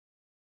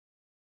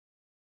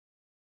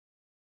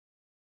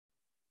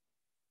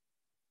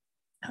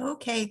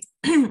Okay,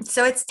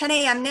 so it's 10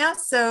 a.m. now,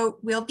 so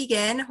we'll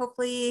begin.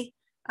 Hopefully,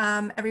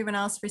 everyone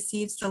else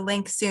receives the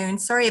link soon.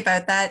 Sorry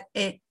about that.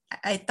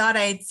 I thought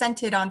I had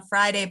sent it on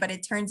Friday, but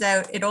it turns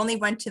out it only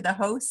went to the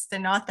host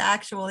and not the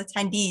actual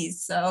attendees.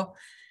 So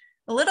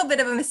a little bit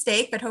of a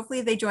mistake, but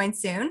hopefully they join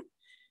soon.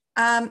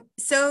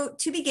 So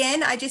to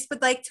begin, I just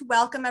would like to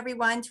welcome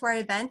everyone to our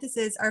event. This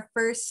is our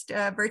first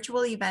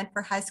virtual event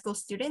for high school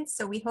students,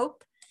 so we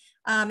hope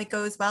it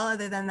goes well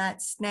other than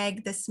that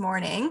snag this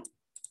morning.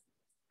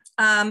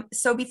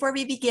 So before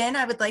we begin,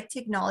 I would like to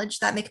acknowledge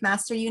that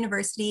McMaster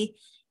University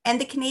and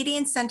the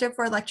Canadian Centre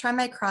for Electron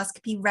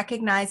Microscopy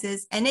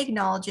recognizes and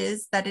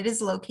acknowledges that it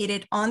is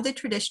located on the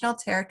traditional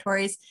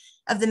territories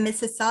of the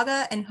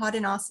Mississauga and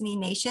Haudenosaunee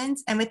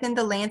Nations and within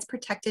the lands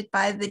protected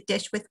by the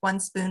Dish with One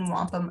Spoon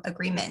Wampum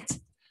Agreement.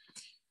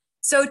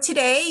 So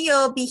today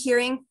you'll be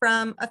hearing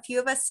from a few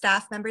of us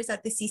staff members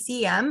at the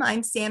CCM.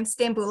 I'm Sam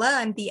Stambula,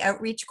 I'm the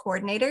outreach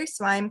coordinator,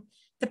 so I'm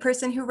the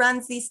person who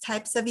runs these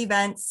types of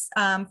events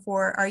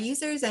for our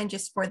users and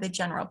just for the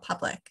general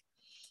public.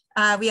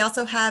 We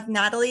also have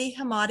Natalie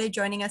Hamada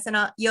joining us, and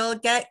you'll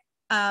get,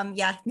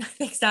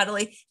 thanks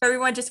Natalie. If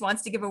everyone just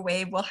wants to give a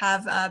wave, we'll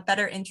have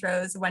better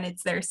intros when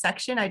it's their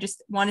section. I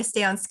just want to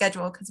stay on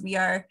schedule because we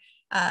are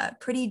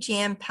pretty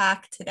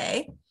jam-packed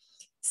today.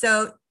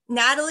 So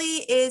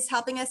Natalie is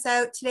helping us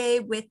out today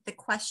with the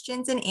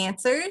questions and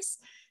answers.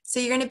 So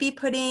you're going to be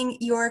putting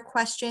your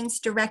questions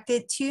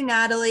directed to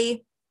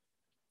Natalie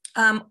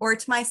or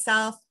to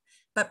myself,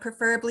 but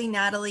preferably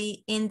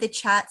Natalie in the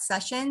chat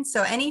session.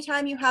 So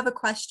anytime you have a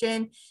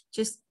question,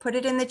 just put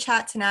it in the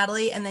chat to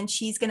Natalie, and then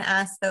she's going to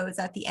ask those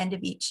at the end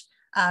of each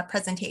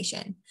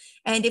presentation.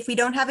 And if we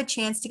don't have a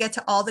chance to get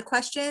to all the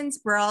questions,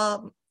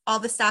 all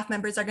the staff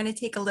members are going to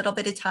take a little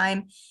bit of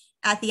time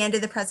at the end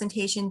of the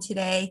presentation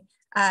today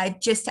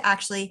just to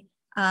actually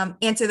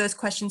answer those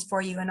questions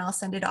for you, and I'll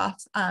send it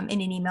off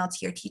in an email to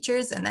your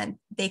teachers, and then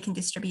they can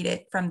distribute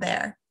it from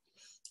there.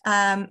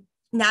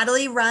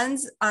 Natalie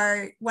runs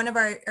a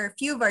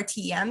few of our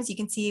TEMs. You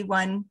can see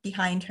one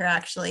behind her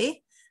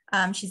actually.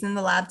 She's in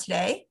the lab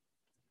today.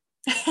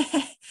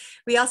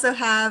 We also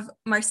have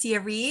Marcia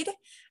Reed.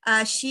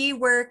 She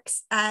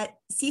works at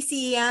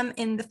CCEM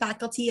in the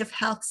Faculty of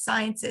Health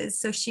Sciences.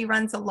 So she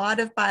runs a lot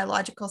of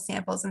biological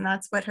samples, and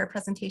that's what her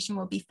presentation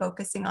will be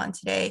focusing on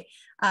today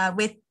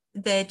with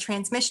the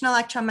transmission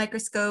electron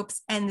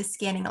microscopes and the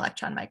scanning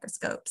electron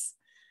microscopes.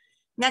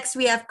 Next,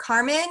 we have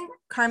Carmen.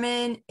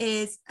 Carmen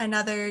is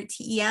another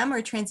TEM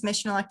or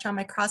transmission electron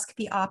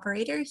microscopy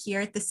operator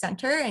here at the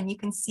center, and you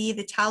can see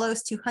the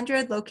Talos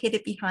 200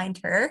 located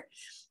behind her.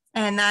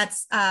 And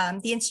that's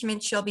the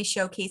instrument she'll be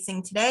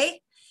showcasing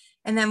today.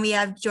 And then we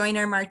have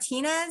Joyner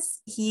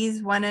Martinez.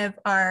 He's one of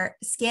our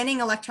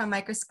scanning electron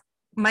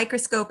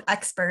microscope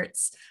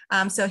experts.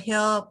 So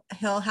he'll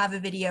have a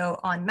video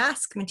on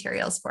mask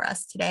materials for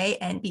us today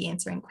and be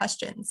answering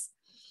questions.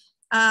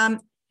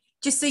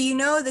 Just so you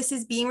know, this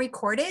is being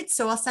recorded,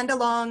 so I'll send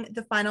along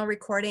the final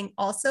recording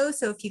also.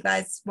 So if you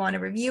guys want to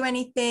review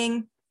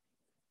anything,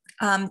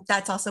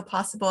 that's also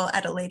possible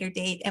at a later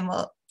date, and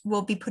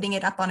we'll be putting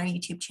it up on our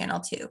YouTube channel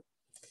too.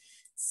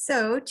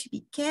 So to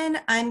begin,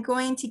 I'm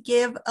going to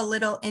give a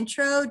little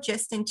intro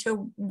just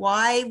into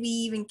why we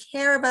even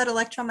care about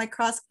electron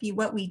microscopy,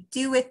 what we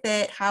do with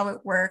it, how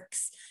it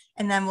works,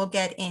 and then we'll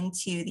get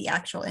into the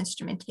actual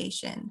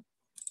instrumentation.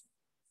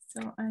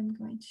 So I'm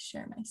going to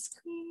share my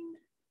screen.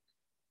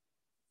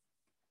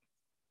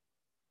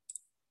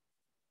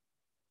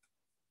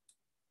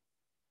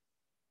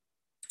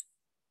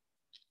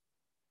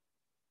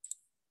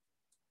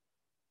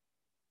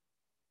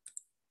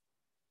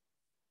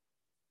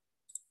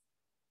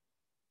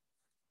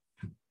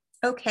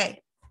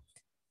 Okay,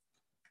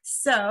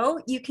 so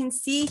you can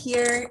see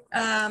here,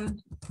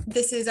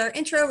 this is our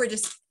intro. We're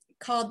just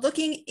called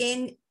Looking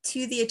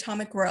into the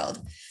Atomic World.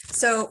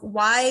 So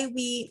why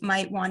we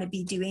might want to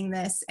be doing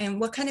this and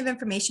what kind of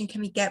information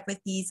can we get with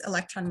these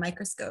electron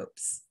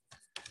microscopes.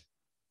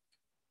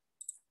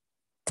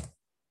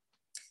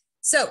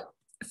 So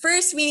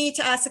first we need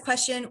to ask the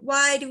question,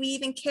 why do we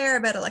even care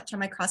about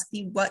electron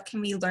microscopy? What can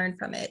we learn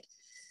from it?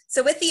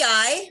 So with the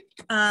eye,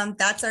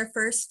 that's our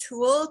first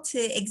tool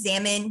to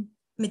examine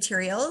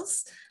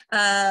materials,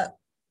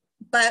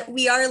 but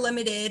we are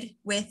limited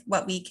with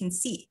what we can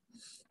see.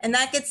 And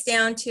that gets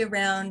down to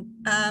around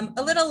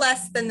a little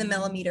less than the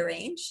millimeter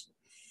range.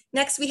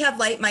 Next, we have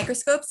light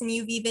microscopes, and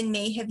you even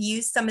may have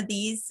used some of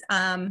these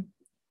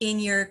in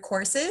your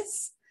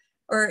courses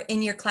or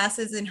in your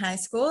classes in high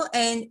school.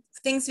 And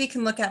things we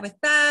can look at with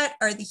that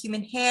are the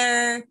human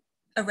hair,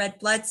 red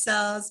blood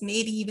cells,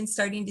 maybe even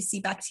starting to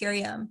see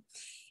bacterium.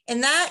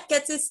 And that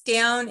gets us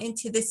down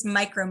into this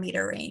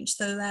micrometer range.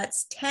 So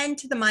that's 10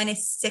 to the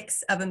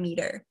 -6 of a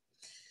meter.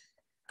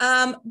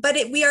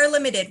 But we are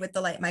limited with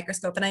the light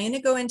microscope, and I'm going to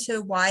go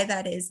into why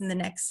that is in the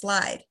next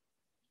slide.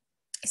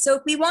 So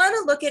if we want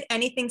to look at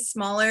anything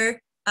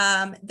smaller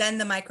than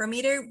the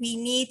micrometer, we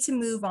need to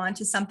move on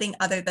to something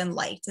other than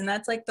light. And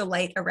that's like the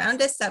light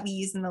around us that we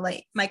use in the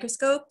light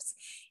microscopes.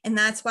 And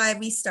that's why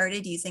we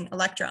started using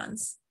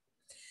electrons.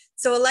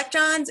 So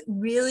electrons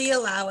really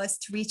allow us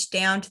to reach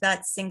down to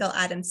that single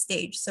atom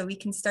stage. So we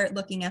can start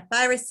looking at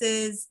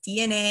viruses,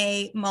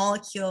 DNA,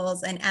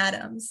 molecules, and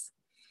atoms.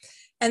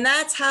 And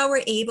that's how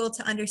we're able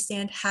to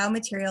understand how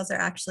materials are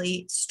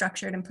actually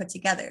structured and put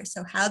together.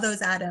 So how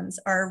those atoms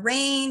are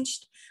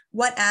arranged,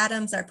 what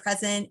atoms are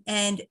present,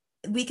 and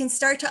we can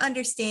start to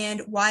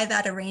understand why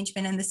that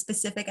arrangement and the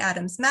specific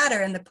atoms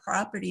matter and the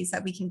properties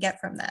that we can get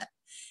from that.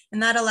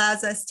 And that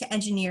allows us to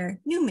engineer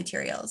new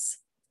materials.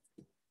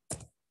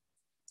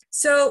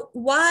 So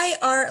why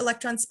are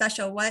electrons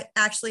special? What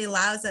actually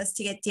allows us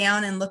to get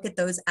down and look at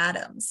those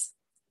atoms?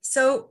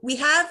 So we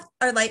have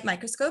our light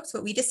microscopes,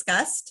 what we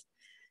discussed.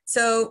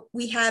 So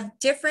we have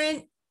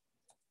different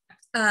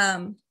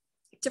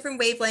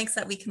wavelengths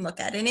that we can look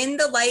at. And in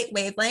the light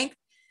wavelength,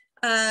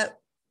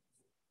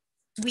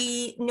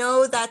 we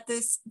know that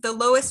the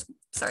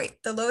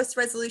lowest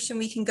resolution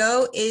we can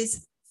go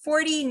is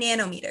 40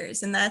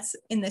 nanometers, and that's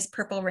in this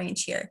purple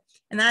range here.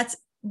 And that's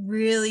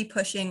really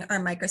pushing our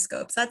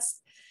microscopes. That's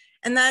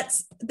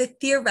the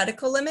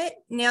theoretical limit.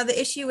 Now the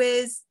issue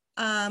is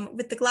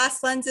with the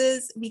glass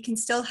lenses, we can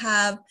still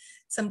have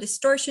some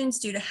distortions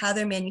due to how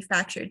they're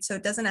manufactured. So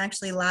it doesn't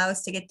actually allow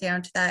us to get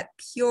down to that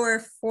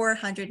pure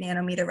 400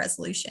 nanometer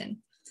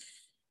resolution.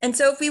 And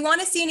so if we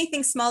want to see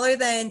anything smaller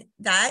than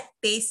that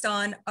based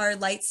on our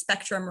light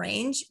spectrum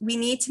range, we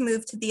need to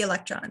move to the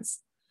electrons.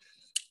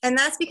 And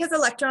that's because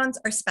electrons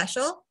are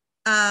special.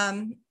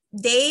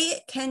 They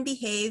can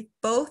behave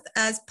both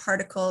as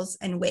particles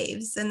and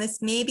waves. And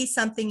this may be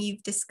something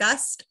you've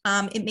discussed.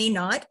 It may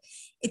not.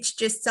 It's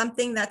just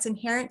something that's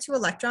inherent to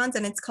electrons,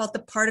 and it's called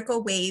the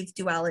particle wave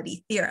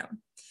duality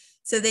theorem.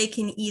 So they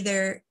can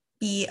either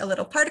be a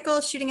little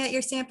particle shooting at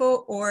your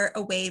sample or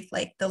a wave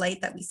like the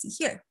light that we see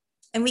here.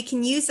 And we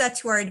can use that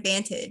to our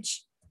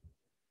advantage.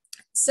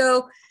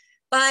 So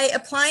by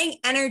applying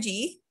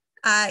energy,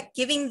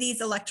 giving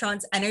these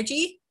electrons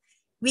energy,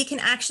 we can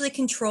actually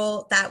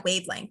control that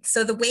wavelength.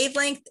 So the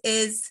wavelength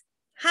is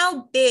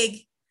how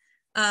big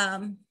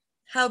and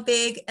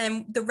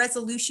the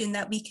resolution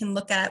that we can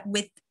look at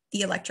with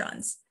the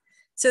electrons.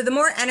 So the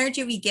more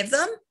energy we give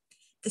them,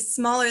 the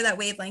smaller that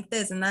wavelength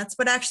is. And that's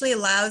what actually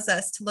allows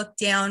us to look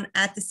down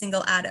at the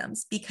single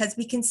atoms, because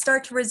we can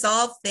start to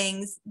resolve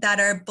things that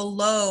are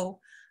below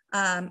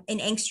an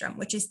angstrom,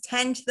 which is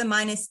 10 to the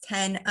minus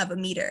 10 of a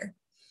meter.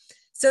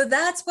 So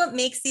that's what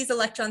makes these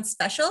electrons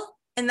special.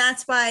 And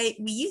that's why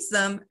we use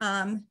them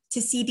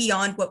to see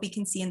beyond what we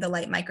can see in the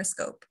light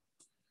microscope.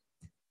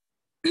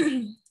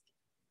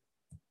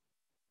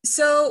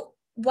 So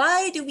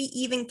why do we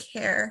even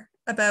care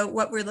about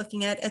what we're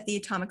looking at the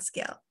atomic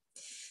scale?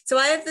 So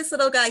I have this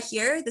little guy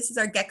here. This is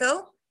our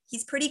gecko.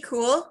 He's pretty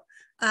cool.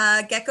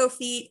 Gecko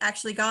feet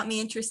actually got me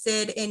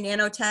interested in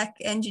nanotech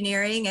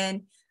engineering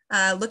and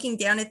looking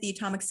down at the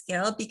atomic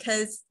scale,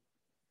 because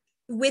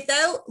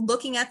without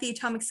looking at the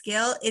atomic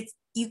scale,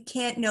 you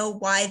can't know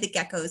why the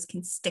geckos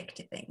can stick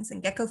to things.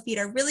 And gecko feet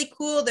are really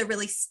cool. They're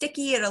really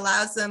sticky. It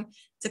allows them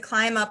to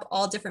climb up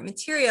all different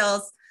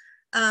materials.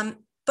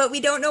 But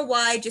we don't know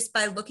why just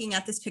by looking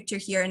at this picture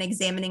here and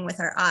examining with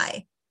our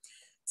eye.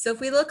 So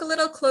if we look a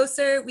little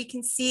closer, we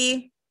can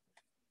see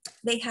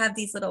they have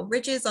these little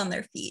ridges on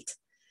their feet.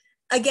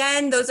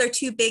 Again, those are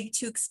too big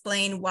to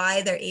explain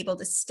why they're able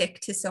to stick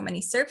to so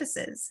many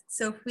surfaces.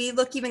 So if we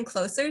look even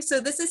closer,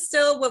 so this is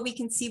still what we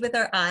can see with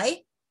our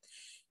eye.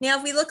 Now,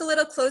 if we look a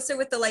little closer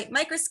with the light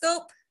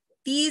microscope,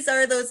 these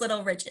are those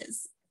little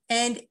ridges.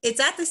 And it's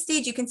at this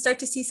stage you can start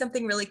to see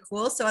something really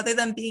cool. So other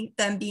than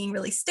them being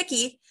really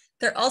sticky,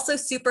 they're also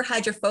super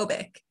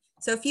hydrophobic.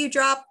 So if you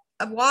drop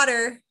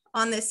water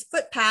on this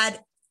foot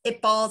pad,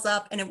 it balls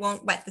up and it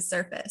won't wet the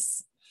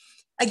surface.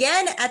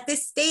 Again, at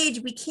this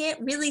stage, we can't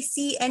really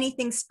see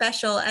anything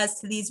special as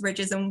to these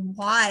ridges and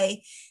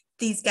why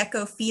these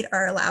gecko feet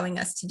are allowing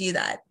us to do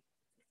that.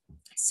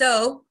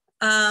 So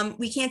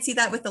we can't see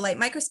that with the light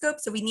microscope,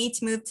 so we need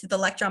to move to the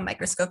electron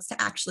microscopes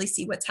to actually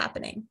see what's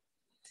happening.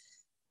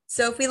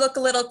 So if we look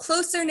a little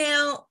closer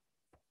now,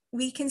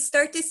 we can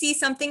start to see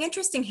something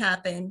interesting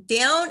happen.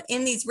 Down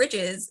in these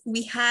ridges,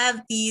 we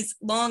have these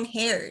long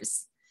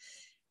hairs.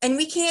 And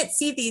we can't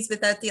see these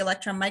without the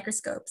electron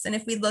microscopes. And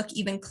if we look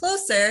even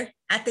closer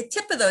at the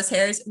tip of those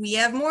hairs, we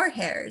have more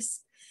hairs.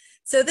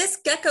 So this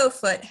gecko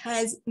foot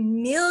has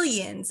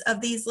millions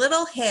of these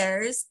little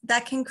hairs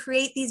that can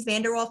create these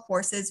van der Waals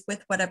forces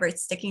with whatever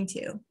it's sticking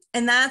to.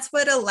 And that's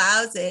what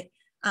allows it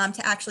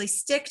to actually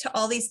stick to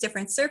all these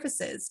different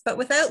surfaces. But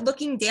without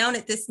looking down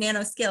at this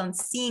nanoscale and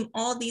seeing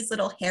all these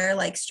little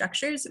hair-like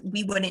structures,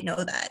 we wouldn't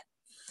know that.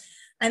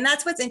 And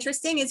that's what's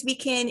interesting, is we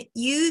can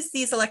use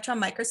these electron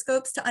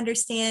microscopes to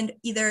understand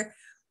either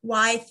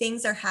why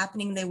things are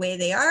happening the way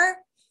they are,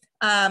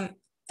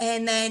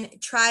 and then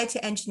try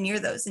to engineer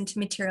those into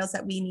materials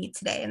that we need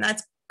today. And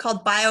that's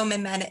called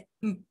biomimetic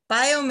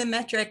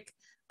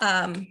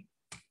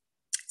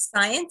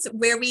science,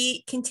 where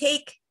we can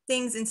take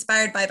things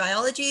inspired by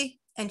biology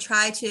and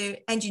try to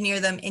engineer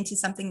them into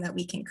something that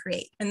we can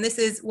create. And this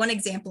is one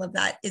example of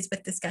that, is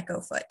with this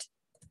gecko foot.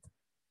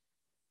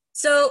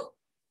 So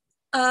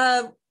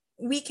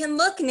we can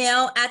look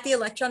now at the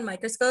electron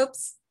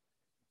microscopes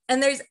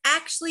And there's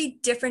actually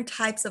different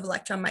types of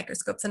electron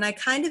microscopes. And I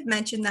kind of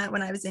mentioned that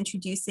when I was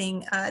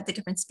introducing the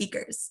different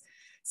speakers.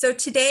 So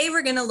today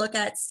we're going to look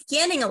at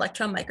scanning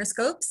electron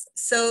microscopes.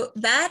 So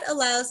that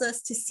allows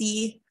us to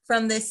see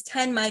from this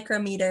 10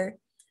 micrometer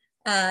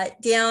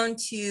down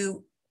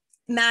to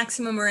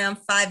maximum around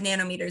 5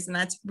 nanometers. And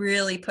that's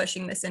really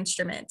pushing this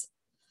instrument.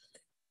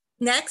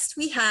 Next,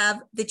 we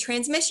have the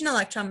transmission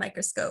electron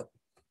microscope.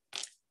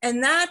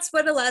 And that's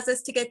what allows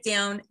us to get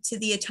down to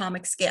the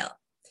atomic scale.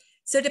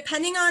 So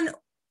depending on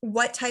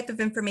what type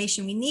of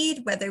information we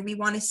need, whether we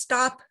want to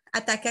stop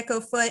at that gecko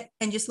foot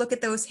and just look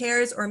at those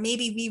hairs, or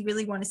maybe we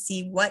really want to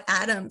see what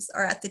atoms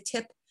are at the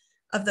tip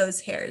of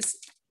those hairs,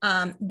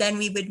 then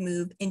we would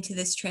move into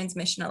this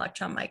transmission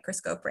electron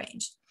microscope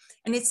range.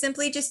 And it's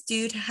simply just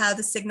due to how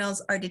the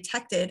signals are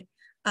detected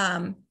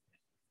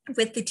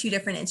with the two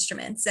different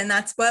instruments. And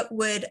that's what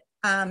would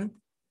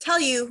tell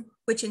you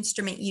which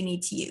instrument you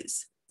need to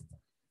use.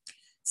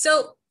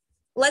 So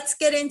let's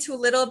get into a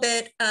little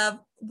bit of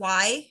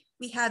why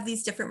we have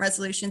these different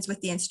resolutions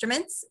with the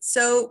instruments.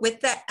 So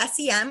with the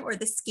SEM, or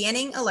the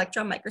scanning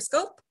electron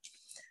microscope,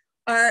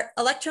 our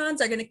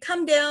electrons are going to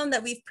come down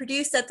that we've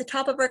produced at the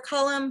top of our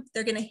column.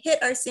 They're going to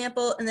hit our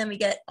sample, and then we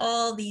get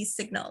all these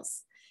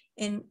signals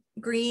in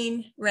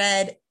green,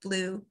 red,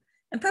 blue,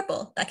 and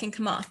purple that can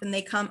come off, and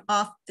they come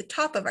off the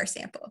top of our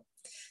sample.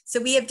 So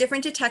we have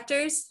different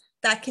detectors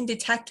that can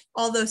detect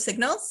all those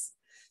signals.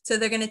 So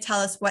they're going to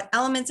tell us what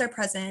elements are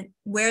present,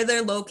 where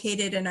they're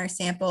located in our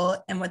sample,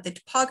 and what the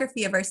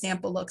topography of our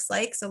sample looks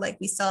like. So like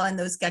we saw in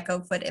those gecko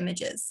foot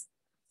images.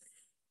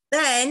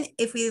 Then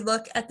if we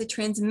look at the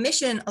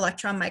transmission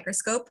electron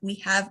microscope,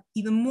 we have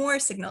even more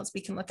signals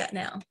we can look at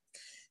now.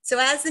 So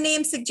as the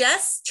name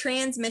suggests,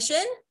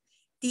 transmission,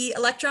 the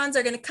electrons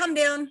are going to come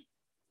down,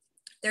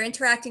 they're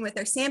interacting with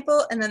our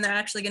sample, and then they're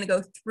actually going to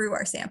go through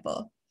our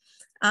sample.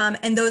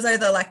 And those are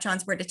the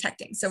electrons we're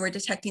detecting. So we're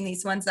detecting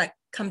these ones that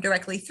come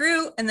directly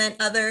through, and then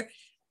other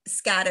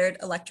scattered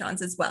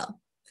electrons as well.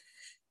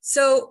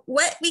 So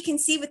what we can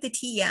see with the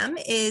TEM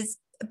is,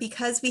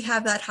 because we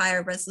have that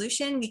higher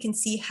resolution, we can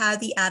see how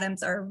the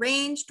atoms are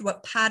arranged,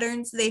 what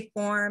patterns they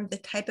form, the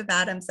type of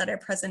atoms that are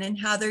present, and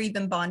how they're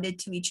even bonded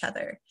to each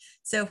other.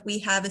 So if we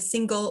have a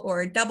single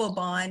or a double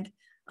bond,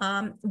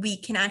 we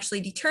can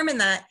actually determine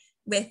that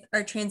with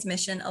our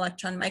transmission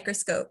electron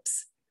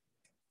microscopes.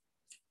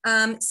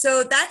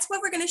 So that's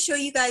what we're going to show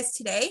you guys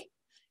today.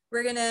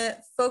 We're going to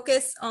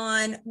focus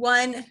on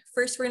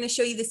first we're going to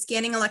show you the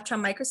scanning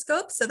electron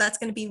microscope. So that's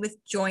going to be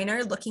with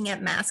Joyner, looking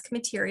at mask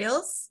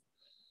materials.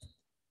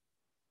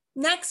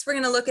 Next, we're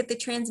going to look at the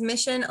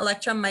transmission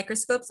electron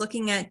microscopes,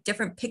 looking at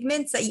different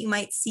pigments that you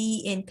might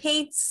see in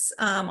paints,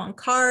 on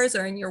cars,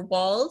 or in your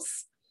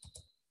walls.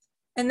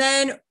 And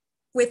then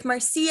with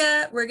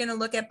Marcia, we're going to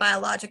look at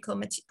biological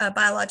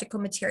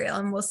material,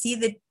 and we'll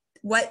see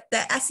what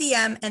the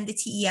SEM and the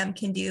TEM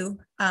can do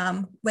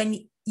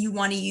when you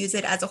want to use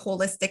it as a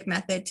holistic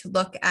method to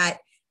look at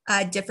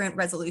different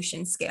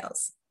resolution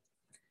scales.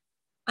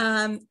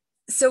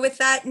 So with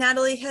that,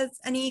 Natalie, has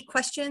any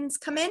questions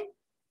come in?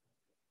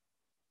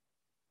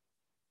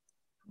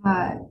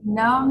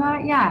 No,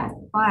 not yet,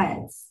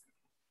 but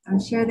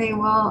I'm sure they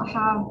will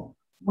have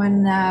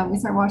when we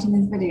start watching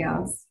these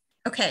videos.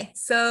 Okay,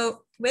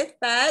 so with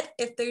that,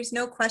 if there's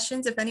no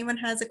questions, if anyone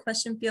has a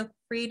question, feel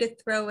free to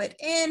throw it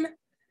in.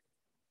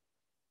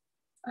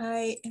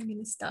 I am going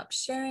to stop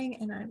sharing,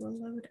 and I will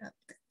load up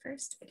the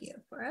first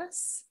video for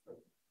us.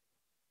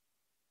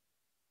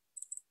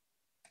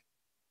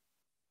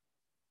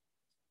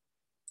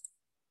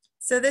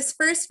 So this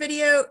first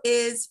video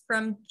is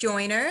from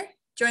Joyner.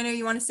 Joyner,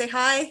 you want to say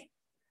hi?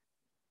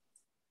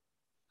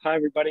 Hi,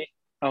 everybody.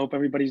 I hope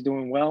everybody's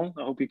doing well.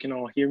 I hope you can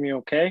all hear me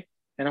okay,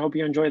 and I hope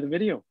you enjoy the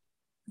video.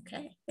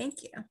 Okay,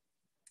 thank you.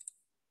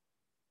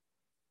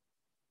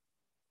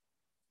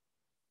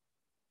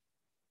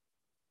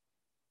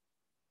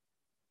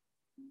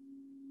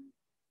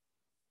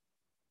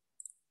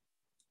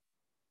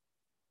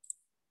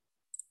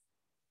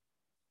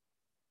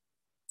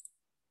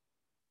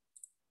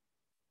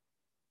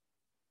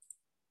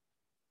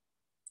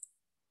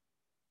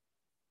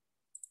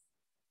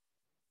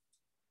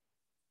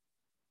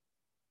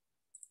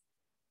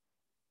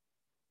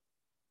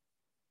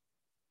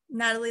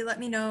 Natalie, let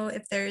me know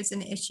if there's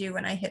an issue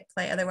when I hit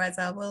play. Otherwise,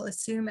 I will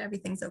assume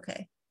everything's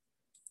okay.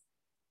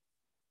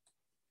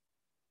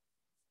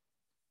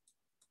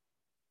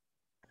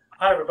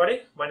 Hi,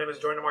 everybody. My name is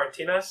Jordan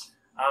Martinez.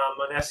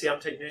 I'm an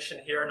SEM technician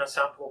here and a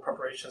sample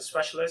preparation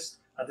specialist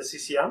at the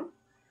CCM.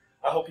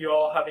 I hope you're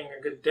all having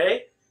a good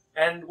day.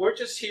 And we're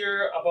just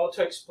here about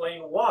to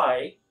explain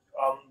why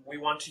we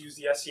want to use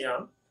the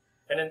SEM.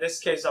 And in this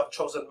case, I've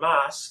chosen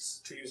masks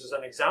to use as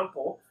an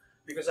example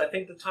because I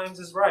think the times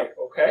is right,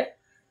 okay?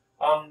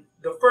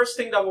 The first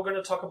thing that we're going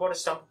to talk about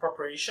is sample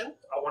preparation.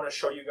 I want to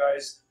show you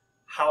guys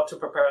how to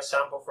prepare a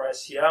sample for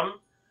SEM,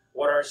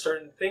 what are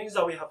certain things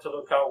that we have to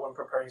look out when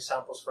preparing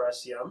samples for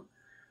SEM.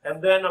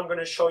 And then I'm going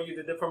to show you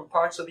the different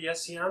parts of the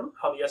SEM,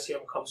 how the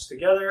SEM comes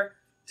together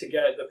to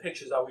get the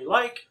pictures that we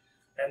like.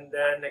 and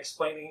then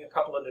explaining a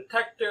couple of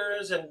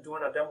detectors and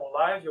doing a demo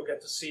live, you'll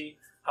get to see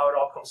how it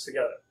all comes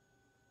together.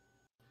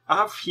 I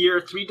have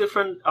here 3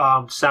 different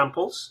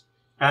samples,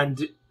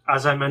 and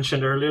as I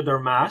mentioned earlier, they're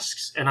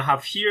masks. And I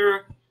have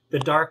here, the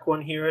dark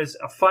one here is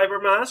a fiber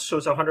mask, so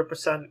it's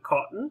 100%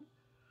 cotton.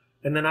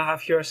 And then I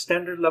have here a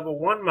standard level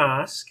 1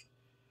 mask,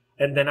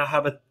 and then I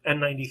have an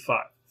N95.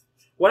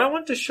 What I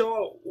want to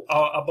show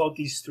about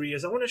these 3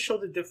 is I want to show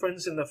the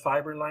difference in the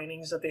fiber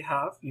linings that they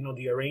have, you know,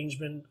 the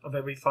arrangement of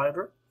every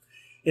fiber.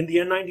 In the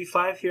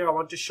N95 here, I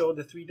want to show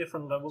the 3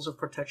 different levels of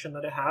protection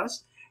that it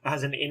has. It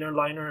has an inner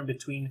liner in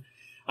between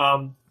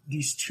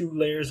these 2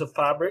 layers of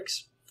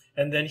fabrics.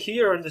 And then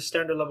here in the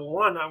standard level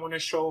 1, I want to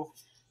show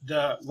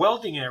the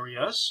welding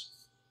areas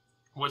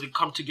where they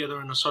come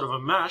together in a sort of a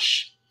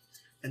mesh.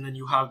 And then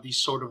you have these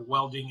sort of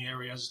welding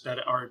areas that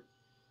are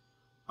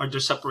the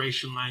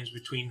separation lines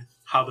between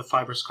how the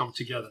fibers come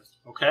together,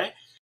 okay?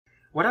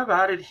 What I've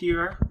added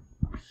here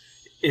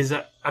is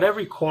that at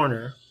every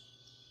corner,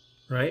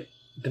 right,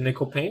 the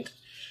nickel paint.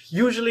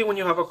 Usually when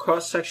you have a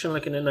cross section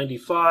like an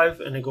N95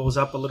 and it goes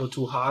up a little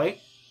too high,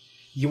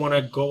 you want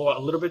to go a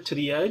little bit to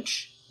the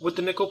edge with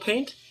the nickel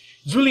paint.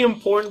 It's really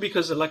important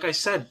because, like I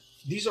said,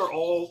 these are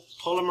all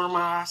polymer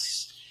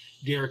masks,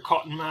 they're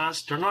cotton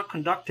masks, they're not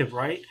conductive,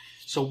 right?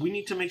 So we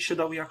need to make sure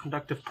that we have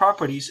conductive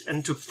properties,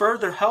 and to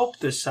further help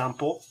this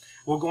sample,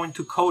 we're going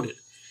to coat it.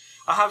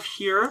 I have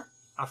here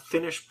a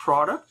finished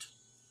product.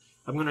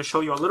 I'm going to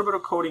show you a little bit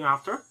of coating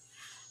after,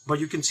 but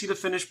you can see the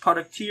finished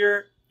product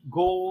here,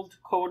 gold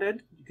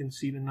coated. You can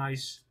see the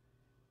nice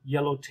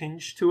yellow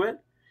tinge to it,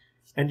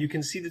 and you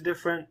can see the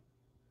different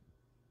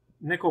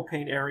nickel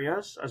paint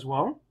areas as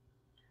well.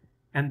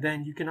 And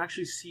then you can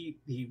actually see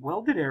the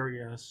welded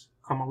areas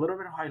come a little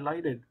bit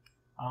highlighted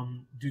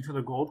due to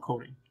the gold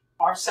coating.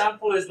 Our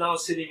sample is now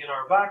sitting in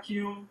our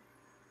vacuum.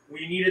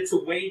 We needed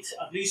to wait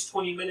at least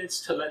 20 minutes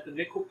to let the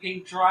nickel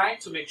paint dry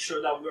to make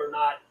sure that we're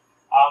not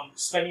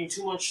spending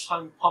too much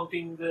time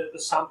pumping the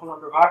sample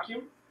under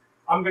vacuum.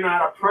 I'm going to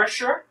add a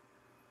pressure.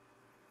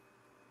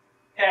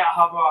 Okay, I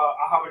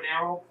have an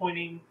arrow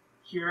pointing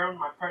here on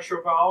my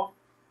pressure valve,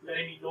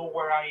 letting me know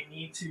where I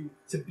need to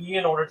be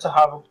in order to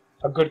have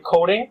a good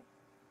coating.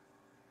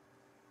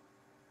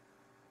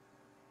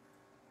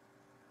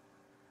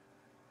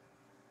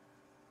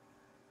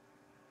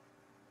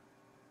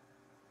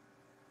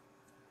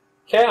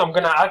 Okay, I'm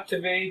going to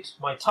activate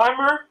my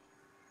timer.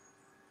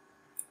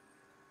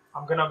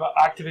 I'm going to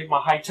activate my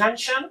high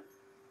tension.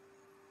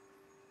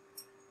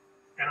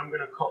 And I'm going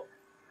to coat.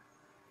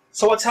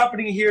 So what's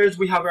happening here is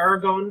we have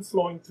argon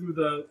flowing through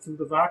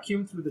the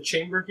vacuum, through the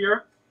chamber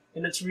here,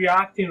 and it's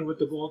reacting with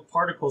the gold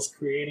particles,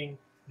 creating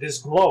this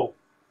glow.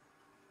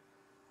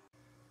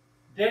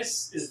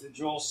 This is the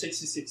Joule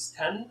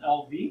 6610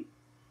 LV.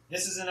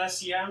 This is an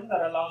SEM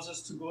that allows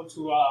us to go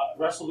to a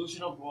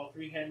resolution of about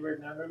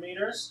 300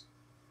 nanometers.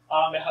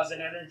 It has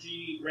an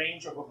energy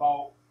range of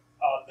about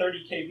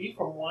 30 kV,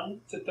 from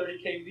 1 to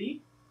 30 kV.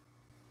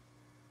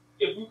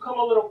 If we come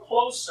a little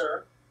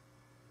closer,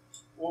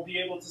 we'll be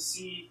able to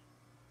see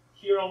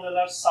here on the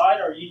left side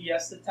our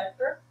EDS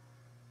detector.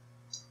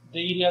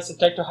 The EDS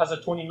detector has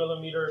a 20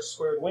 millimeter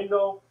squared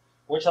window,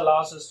 which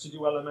allows us to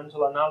do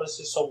elemental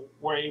analysis, so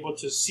we're able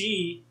to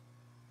see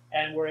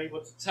and we're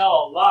able to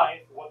tell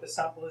live what the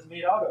sample is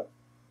made out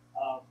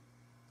of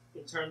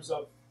in terms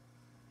of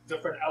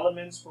different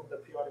elements from the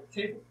periodic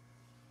table.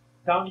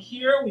 Down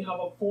here we have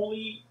a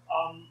full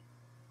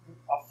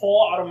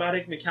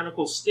automatic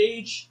mechanical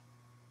stage,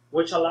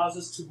 which allows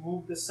us to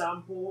move the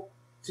sample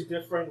to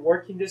different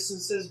working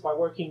distances. By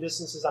working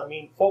distances, I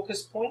mean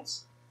focus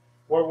points,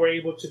 where we're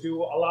able to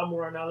do a lot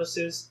more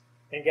analysis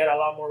and get a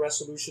lot more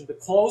resolution the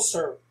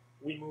closer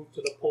we move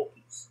to the pull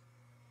piece.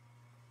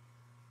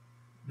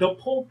 The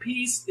pull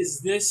piece is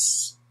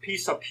this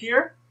piece up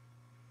here.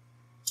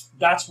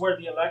 That's where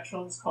the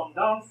electrons come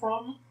down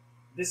from.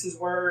 This is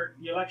where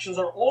the electrons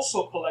are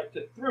also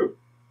collected through.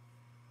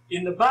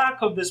 In the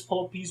back of this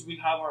pull piece, we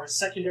have our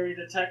secondary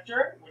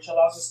detector, which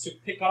allows us to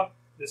pick up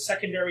the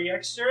secondary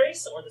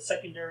X-rays or the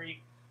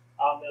secondary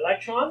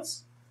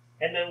electrons.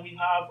 And then we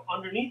have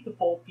underneath the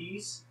pull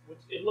piece,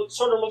 which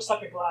sort of looks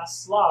like a glass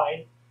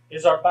slide,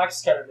 is our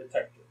backscatter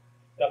detector.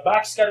 The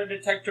backscatter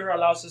detector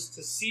allows us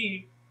to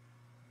see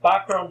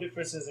background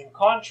differences in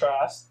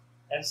contrast,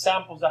 and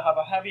samples that have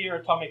a heavier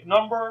atomic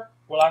number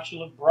will actually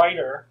look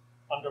brighter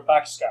under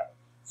backscatter.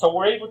 So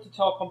we're able to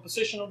tell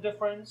compositional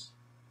difference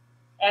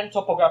and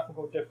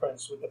topographical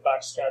difference with the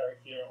backscatter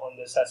here on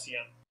this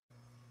SEM.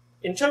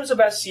 In terms of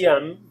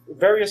SEM,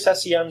 various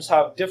SEMs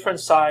have different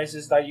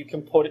sizes that you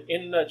can put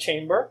in the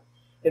chamber.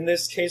 In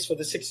this case, for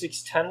the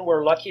 6610,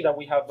 we're lucky that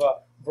we have a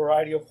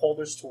variety of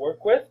holders to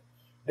work with.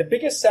 The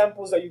biggest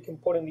samples that you can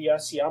put in the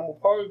SEM will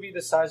probably be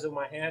the size of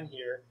my hand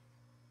here.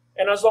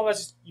 And as long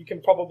as you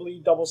can probably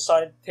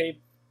double-side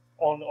tape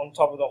on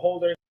top of the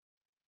holder.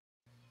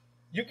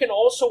 You can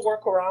also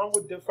work around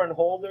with different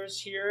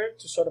holders here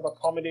to sort of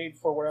accommodate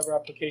for whatever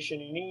application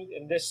you need.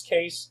 In this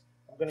case,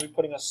 I'm going to be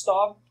putting a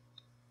stub.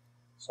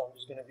 So I'm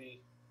just going to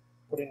be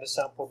putting the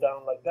sample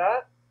down like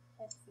that.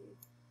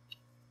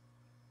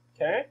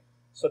 Okay.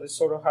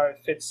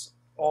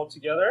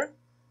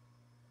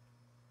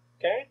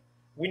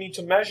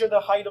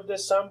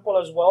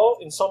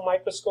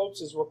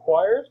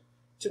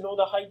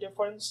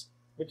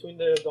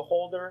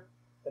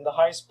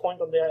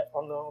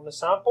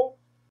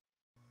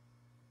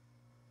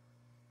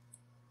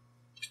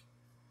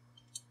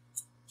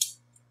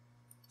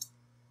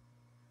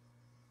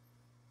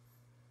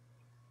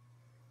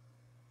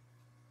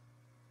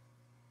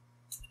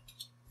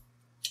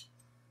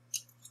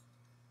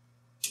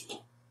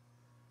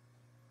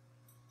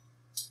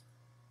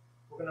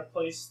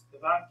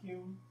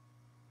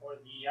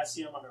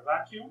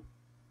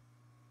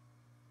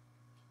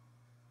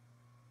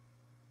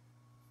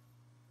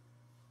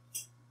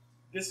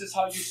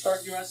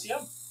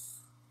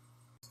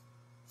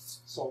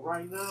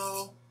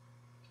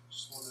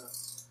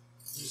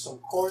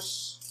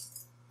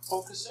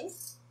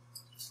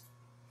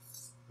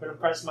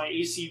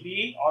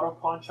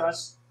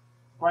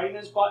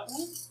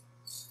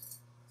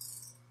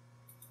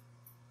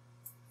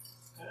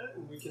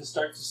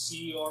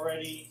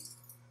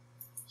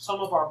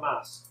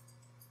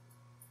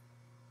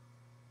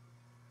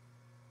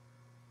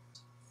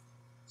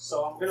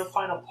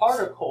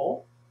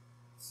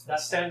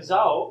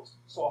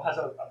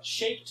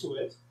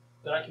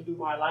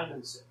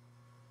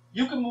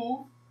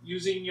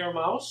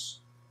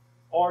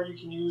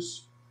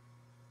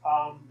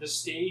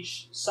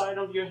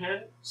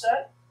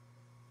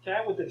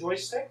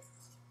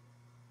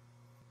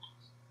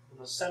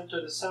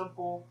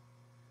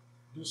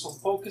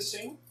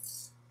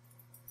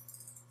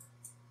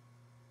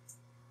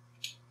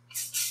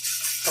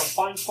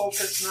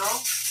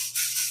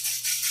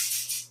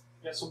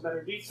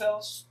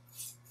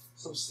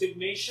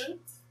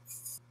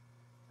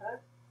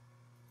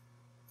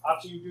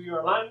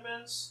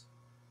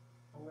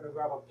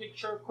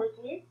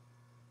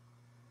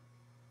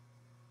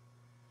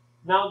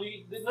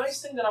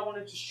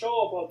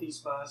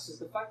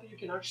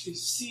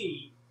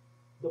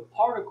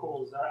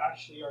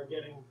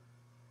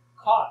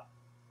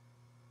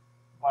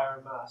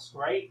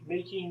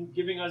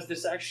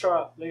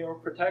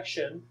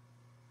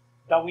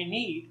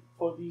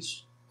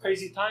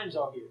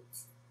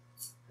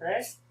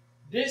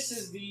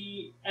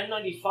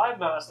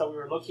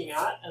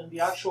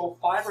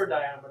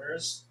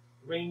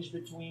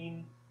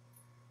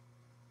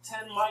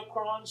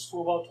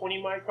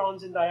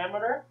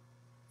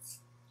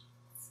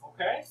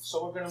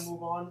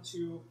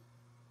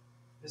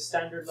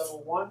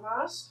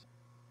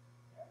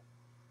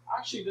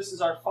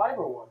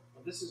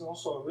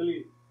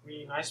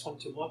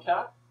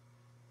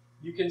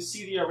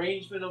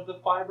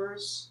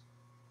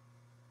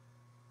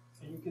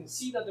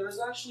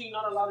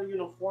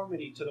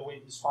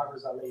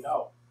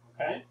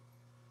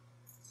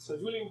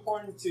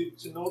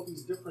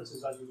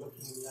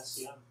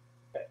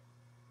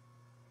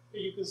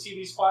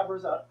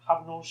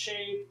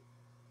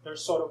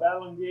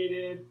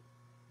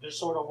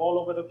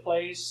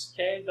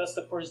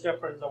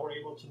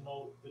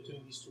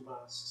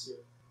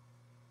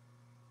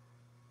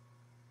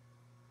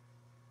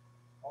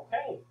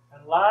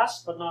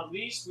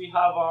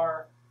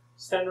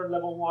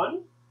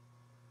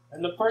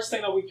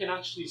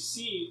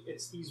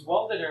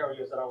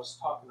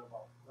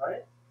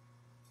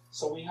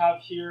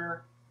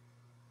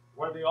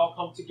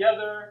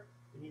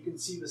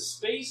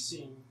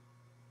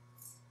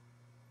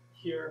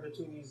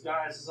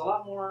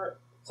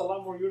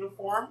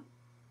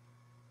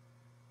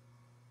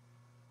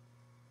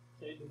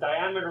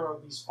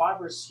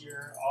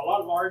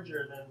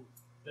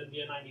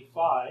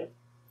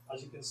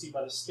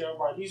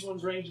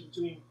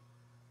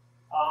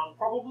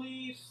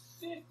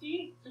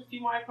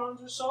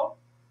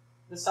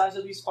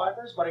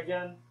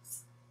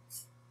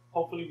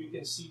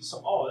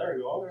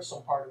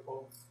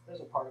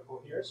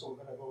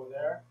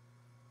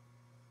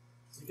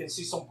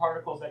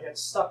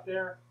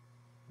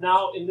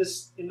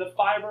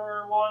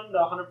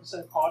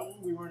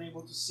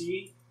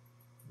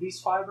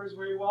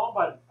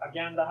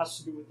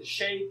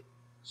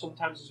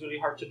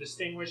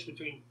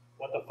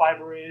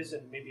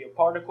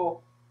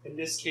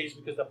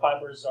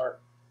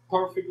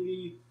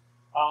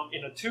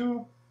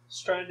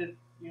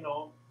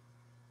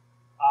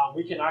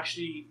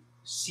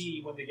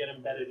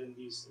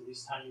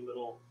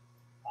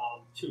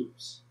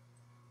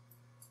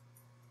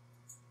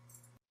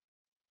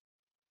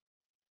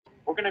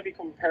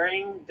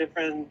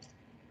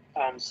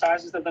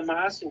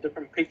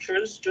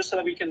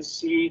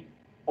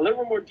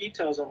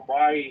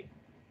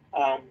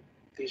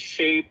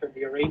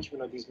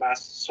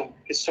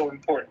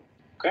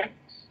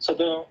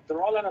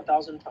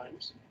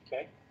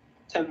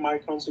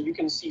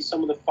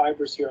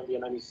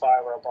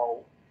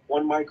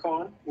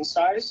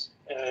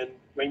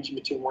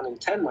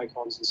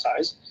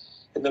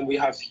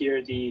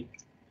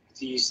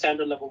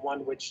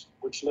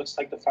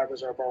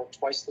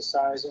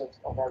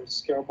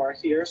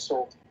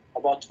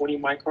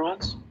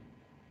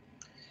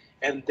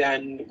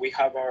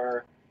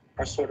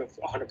 sort of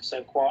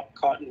 100%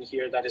 cotton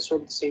here that is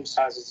sort of the same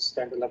size as the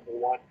standard level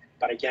 1.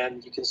 But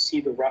again, you can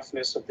see the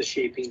roughness of the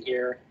shaping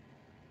here.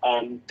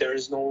 There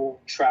is no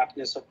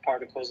trapness of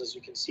particles, as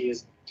you can see,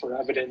 as for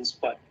evidence.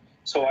 But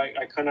so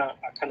I kind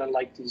of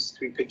like these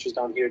 3 pictures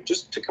down here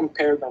just to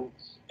compare them,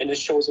 and it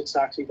shows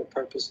exactly the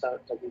purpose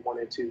that we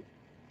wanted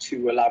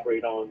to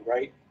elaborate on,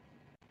 right?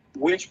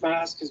 Which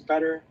mask is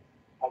better?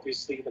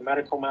 Obviously, the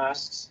medical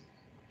masks,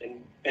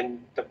 and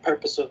the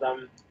purpose of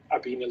them are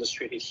being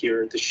illustrated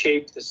here. The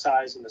shape, the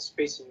size, and the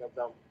spacing of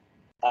them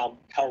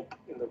help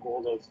in the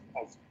goal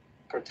of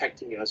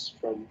protecting us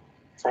from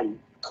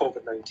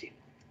COVID-19.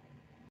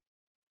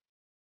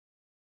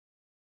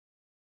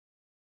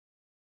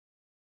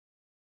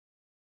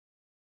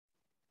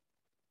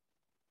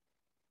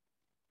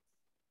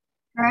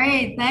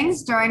 Great,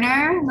 thanks,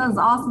 Joyner. That was an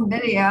awesome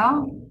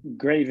video.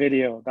 Great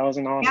video. That was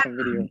an awesome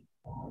video.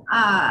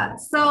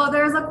 So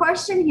there's a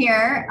question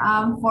here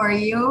for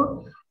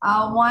you.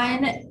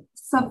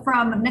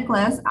 From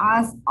Nicholas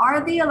asks,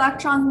 are the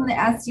electrons in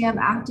the SEM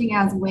acting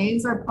as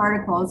waves or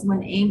particles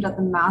when aimed at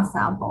the mass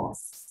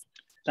samples?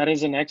 That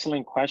is an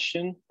excellent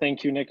question.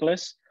 Thank you,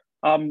 Nicholas.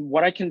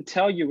 What I can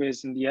tell you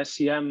is in the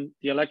SEM,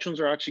 the electrons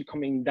are actually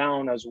coming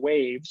down as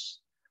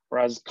waves or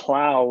as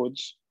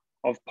clouds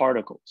of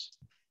particles.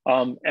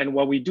 And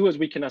what we do is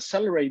we can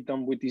accelerate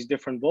them with these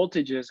different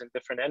voltages and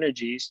different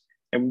energies,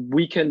 and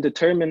we can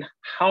determine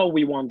how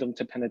we want them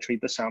to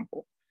penetrate the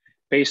sample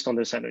based on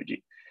this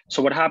energy.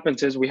 So what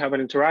happens is we have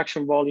an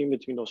interaction volume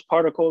between those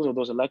particles or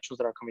those electrons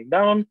that are coming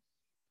down.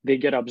 They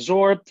get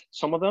absorbed,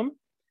 some of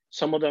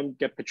them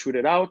get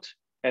protruded out.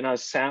 And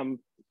as Sam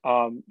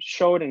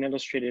showed and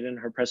illustrated in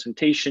her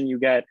presentation, you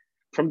get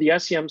from the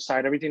SEM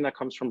side, everything that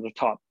comes from the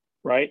top,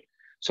 right?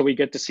 So we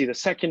get to see the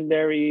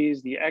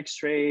secondaries, the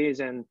X-rays,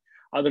 and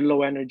other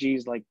low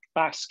energies like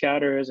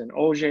backscatters and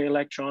Auger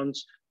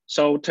electrons.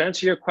 So to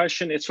answer your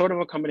question, it's sort of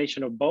a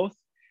combination of both,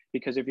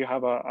 because if you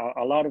have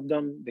a lot of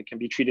them, they can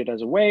be treated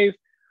as a wave,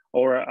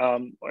 or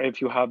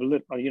if you have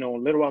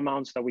little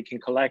amounts that we can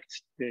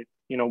collect,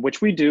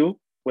 which we do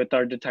with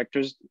our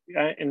detectors,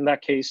 in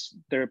that case,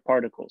 they're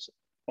particles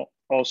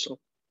also.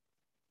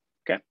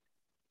 Okay.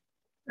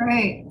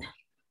 Great.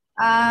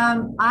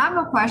 I have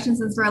a question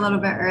since we're a little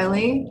bit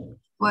early.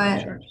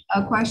 But sure.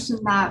 A question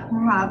that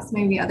perhaps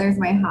maybe others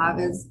might have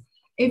is,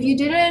 if you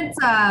didn't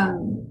add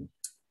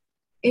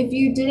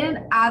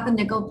the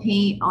nickel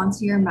paint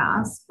onto your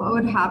mask, what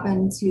would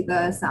happen to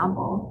the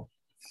sample?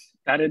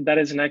 That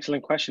is an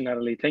excellent question,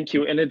 Natalie. Thank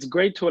you. And it's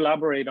great to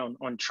elaborate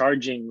on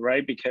charging,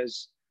 right?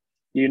 Because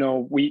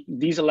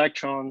these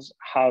electrons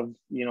have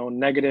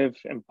negative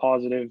and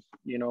positive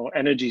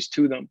energies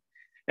to them,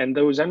 and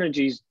those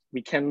energies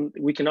we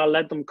cannot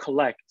let them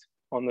collect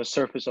on the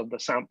surface of the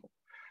sample.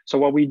 So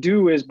what we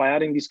do is by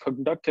adding these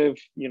conductive,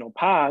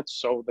 pads,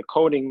 so the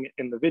coating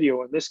in the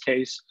video in this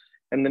case,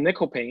 and the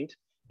nickel paint,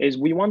 is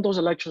we want those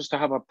electrons to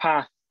have a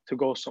path to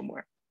go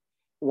somewhere.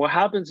 What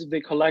happens if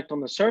they collect on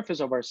the surface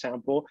of our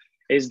sample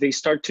is they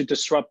start to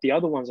disrupt the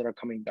other ones that are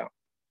coming down.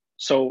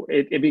 So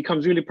it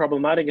becomes really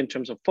problematic in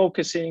terms of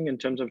focusing, in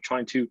terms of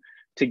trying to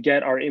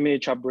get our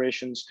image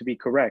aberrations to be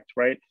correct,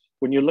 right?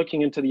 When you're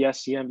looking into the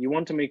SEM, you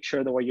want to make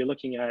sure that what you're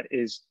looking at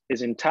is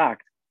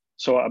intact.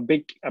 So a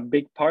big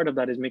part of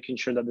that is making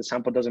sure that the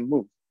sample doesn't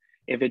move.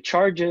 If it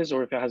charges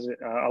or if it has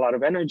a lot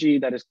of energy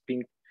that is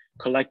being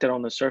collected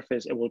on the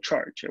surface, it will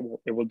charge,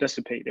 it will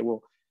dissipate, it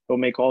will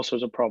make all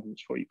sorts of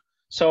problems for you.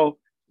 So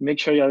make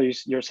sure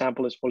your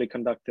sample is fully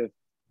conductive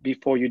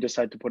before you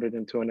decide to put it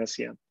into an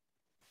SEM.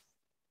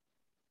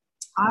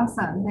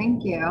 Awesome,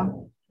 thank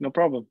you. No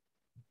problem.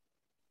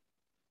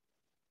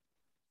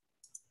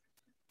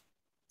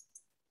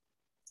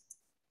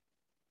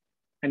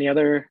 Any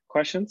other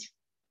questions?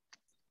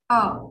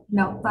 Oh,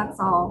 no,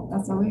 that's all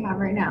we have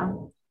right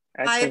now.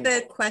 Excellent. I have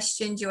a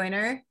question,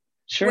 Joyner.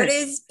 Sure. What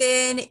has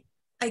been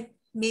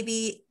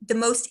maybe the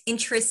most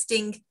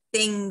interesting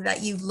thing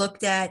that you've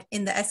looked at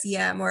in the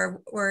SEM,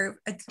 or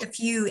a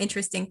few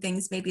interesting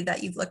things maybe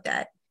that you've looked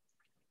at?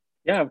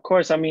 Yeah, of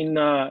course. I mean,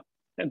 at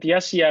the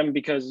SEM,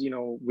 because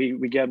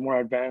we get more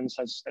advanced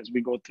as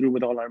we go through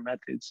with all our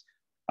methods.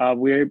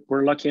 We're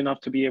lucky enough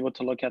to be able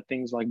to look at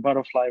things like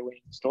butterfly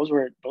wings. Those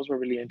were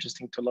really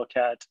interesting to look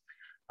at.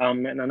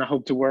 And I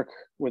hope to work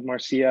with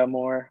Marcia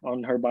more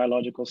on her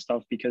biological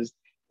stuff, because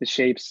the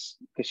shapes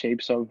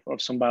of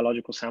some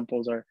biological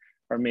samples are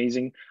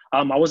amazing.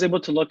 I was able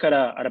to look at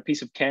a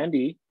piece of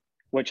candy,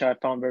 which I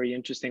found very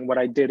interesting. What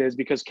I did is,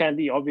 because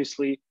candy,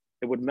 obviously,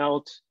 it would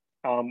melt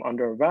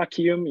under a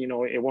vacuum,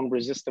 it won't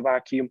resist the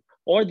vacuum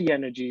or the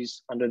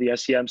energies under the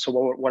SEM. So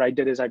what I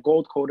did is I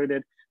gold coated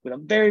it with a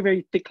very,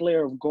 very thick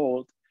layer of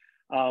gold.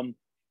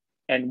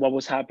 And what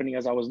was happening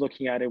as I was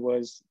looking at it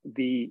was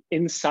the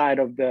inside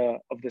of the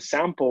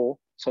sample,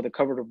 so the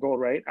cover of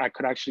gold, right? I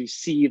could actually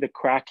see the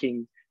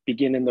cracking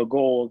begin in the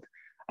gold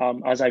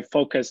as I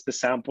focused the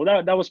sample.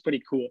 That was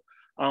pretty cool.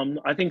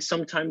 I think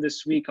sometime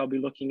this week I'll be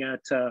looking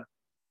at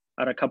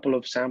a couple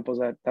of samples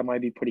that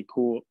might be pretty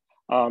cool.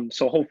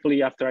 So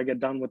hopefully after I get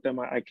done with them,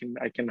 I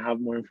can have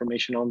more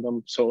information on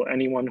them. So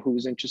anyone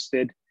who's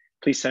interested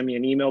please send me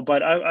an email.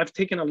 But I've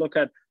taken a look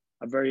at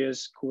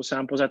various cool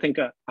samples. I think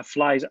a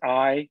fly's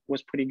eye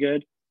was pretty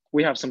good.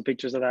 We have some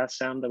pictures of that,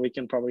 Sam, that we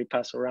can probably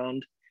pass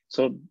around.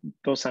 So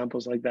those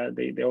samples like that,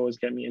 they always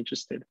get me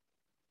interested.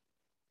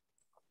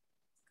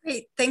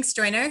 Great, thanks,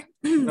 Joyner.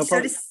 No So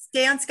problem. to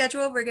stay on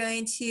schedule, we're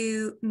going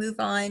to move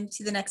on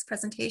to the next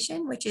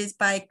presentation, which is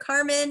by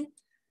Carmen.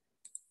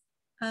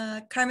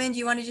 Carmen, do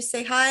you want to just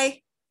say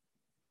hi?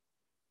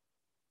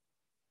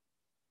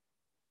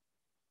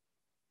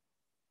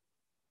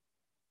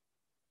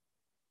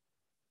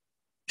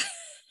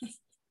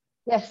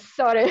 Yes,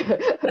 sorry.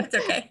 That's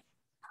okay.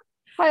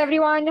 Hi,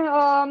 everyone.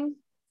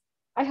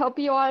 I hope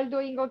you all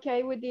doing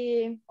okay with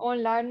the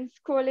online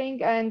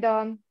schooling, and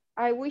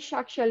I wish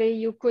actually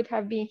you could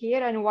have been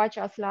here and watch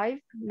us live,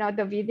 not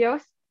the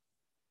videos.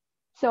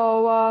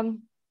 So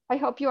I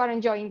hope you are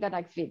enjoying the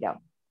next video.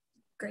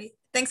 Great.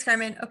 Thanks,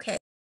 Carmen. Okay.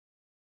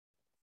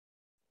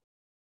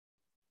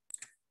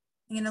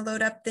 I'm going to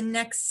load up the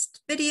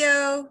next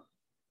video.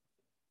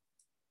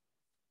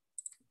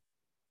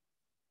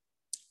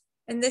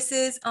 And this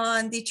is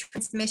on the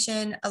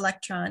transmission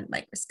electron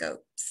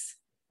microscopes.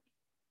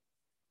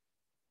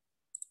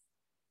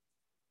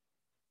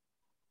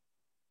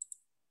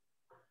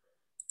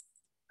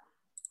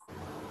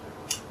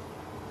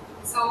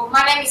 So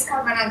my name is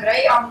Carmen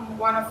Andrei. I'm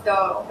one of the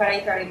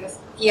operator in the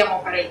TM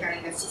operator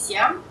in the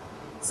CCM.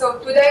 So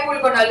today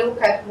we're going to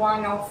look at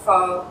one of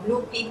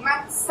blue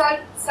pigment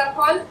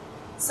sample.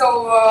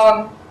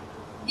 So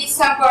this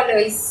sample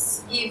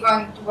is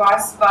given to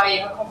us by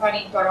a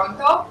company in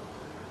Toronto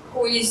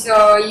who is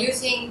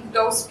using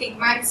those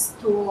pigments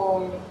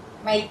to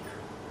make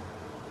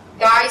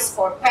dyes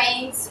for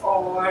paints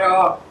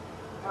or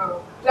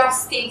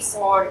plastics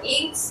or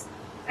inks.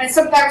 And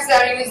sometimes they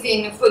are used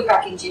in food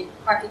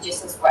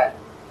packages as well.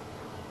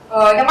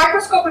 The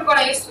microscope we're going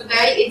to use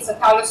today is a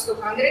Talos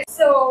 200.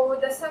 So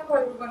the sample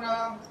we're going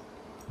to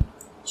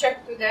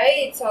check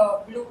today, it's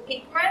a blue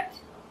pigment.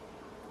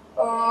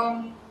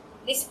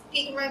 This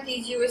pigment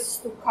is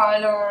used to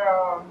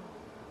color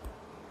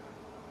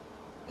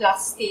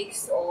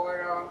plastics,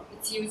 or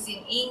it's used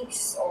in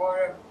inks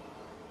or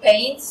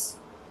paints.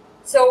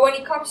 So when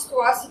it comes to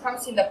us, it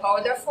comes in the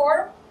powder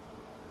form.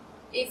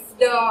 If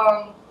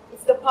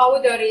the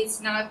powder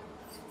is not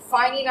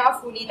fine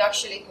enough, we need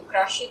actually to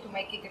crush it to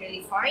make it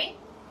really fine.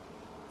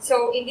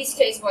 So in this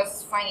case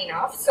was fine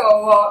enough.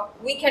 So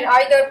we can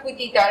either put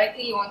it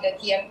directly on the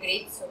TM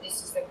grid, so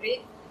this is the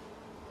grid,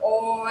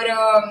 or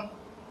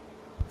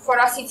for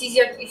us it's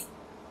easier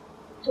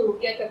to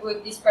get a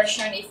good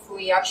dispersion if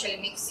we actually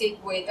mix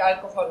it with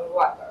alcohol or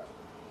water.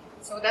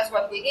 So that's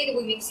what we did.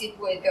 We mix it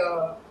with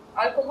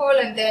alcohol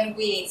and then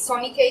we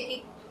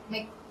sonicate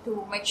it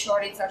to make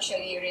sure it's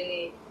actually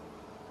really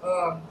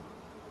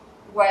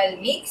well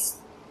mixed.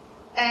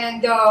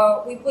 And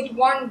we put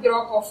one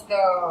drop of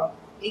the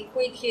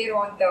liquid here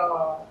on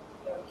the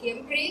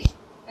TM grid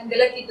and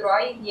let it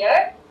dry in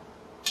here.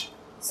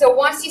 So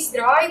once it's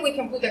dry, we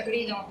can put the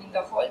grid in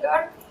the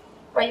holder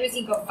by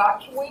using a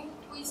vacuum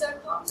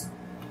tweezer pump.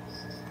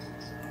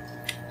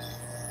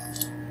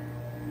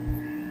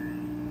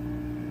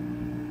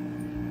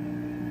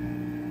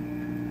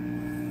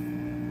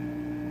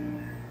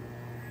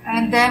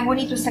 And then we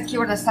need to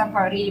secure the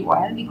sample really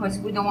well because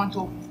we don't want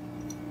to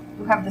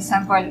have the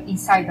sample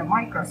inside the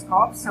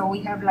microscope. So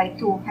we have like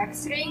 2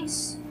 hex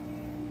rings.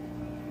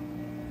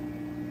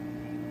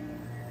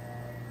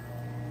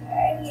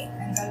 Okay,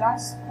 and the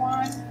last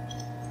one.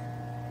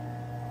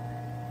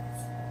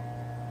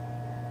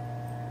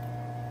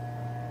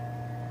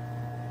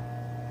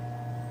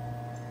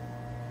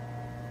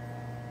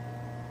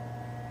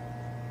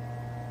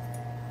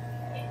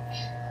 Okay,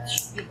 that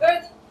should be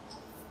good.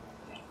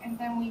 And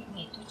then we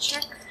need to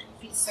check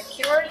if it's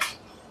secured.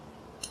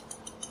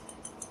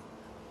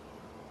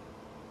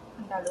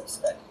 And that looks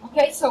good.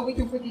 Okay, so we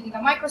can put it in the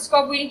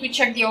microscope. We need to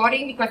check the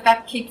O-ring because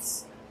that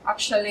keeps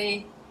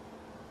actually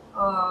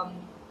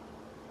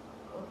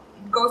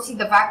it goes in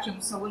the vacuum,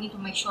 so we need to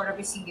make sure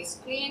everything is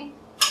clean.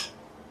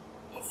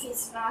 If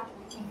it's not,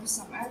 we can use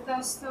some air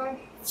duster.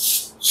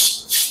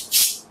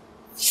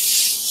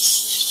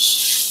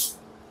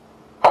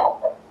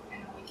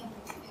 And we can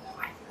put it in the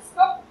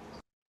microscope.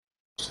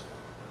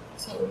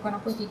 So we're going to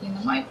put it in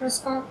the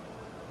microscope.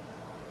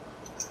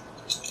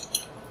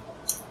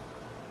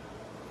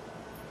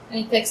 And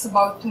it takes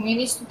about 2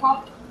 minutes to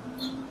pump.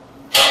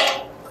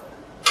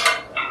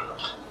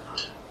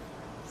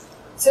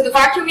 So the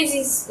vacuum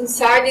is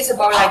inside is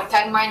about like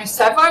 10 minus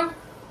 7.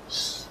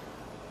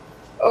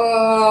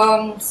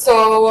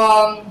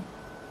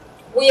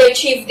 We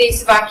achieve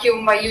this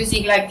vacuum by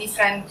using like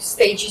different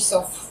stages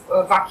of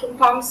vacuum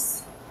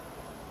pumps.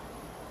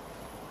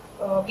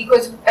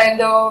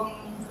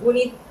 We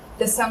need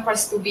the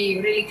samples to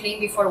be really clean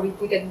before we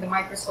put it in the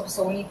microscope.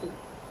 So we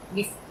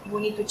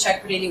need to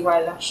check really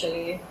well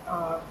actually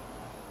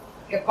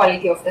the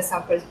quality of the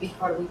samples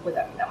before we put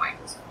them in the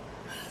microscope.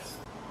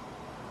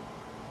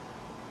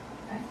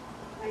 Okay,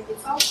 like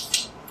this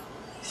out.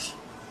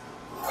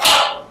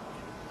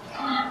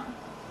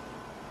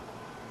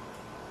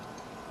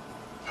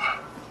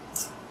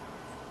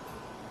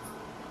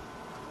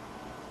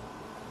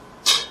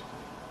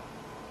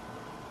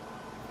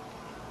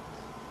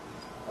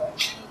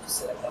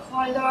 the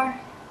holder.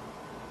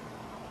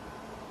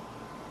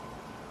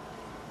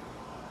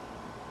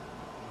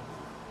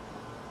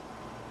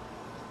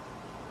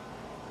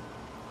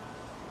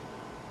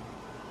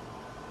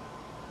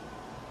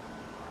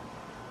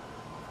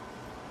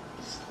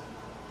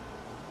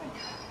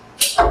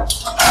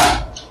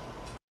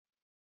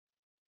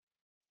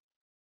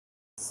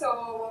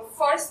 So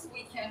first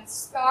we can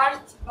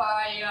start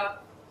by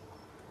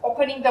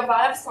opening the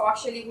valve. So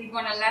actually we're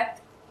gonna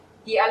let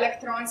the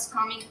electrons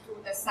coming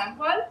through the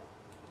sample.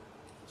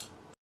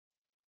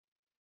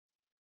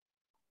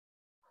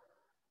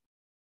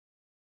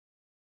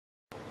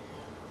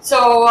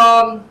 So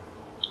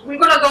we're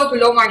gonna go to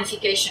low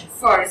magnification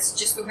first,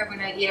 just to have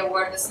an idea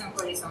where the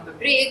sample is on the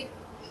grid.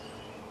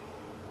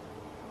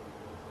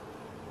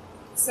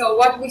 So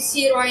what we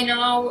see right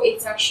now,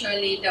 it's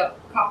actually the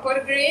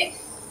copper grid.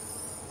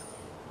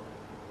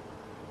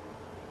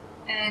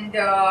 And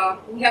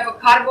we have a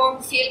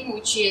carbon film,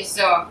 which is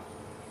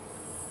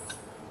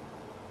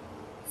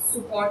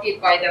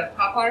supported by the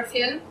copper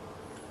film.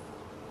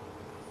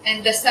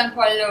 And the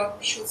sample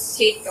should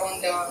sit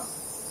on the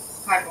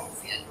carbon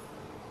film.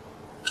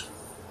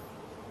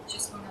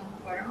 Just gonna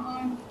move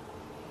around.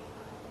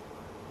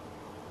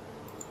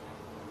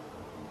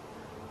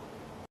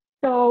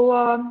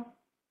 So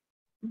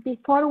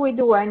before we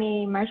do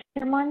any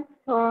measurements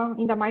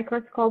in the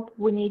microscope,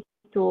 we need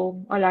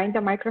to align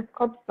the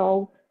microscope.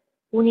 So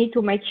we need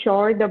to make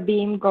sure the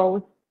beam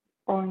goes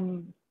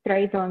on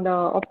straight on the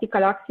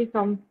optical axis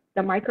of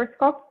the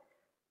microscope.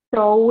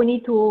 So we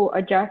need to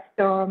adjust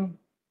the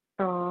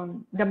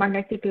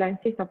magnetic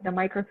lenses of the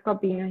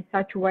microscope in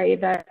such a way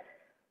that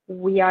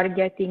we are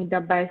getting the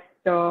best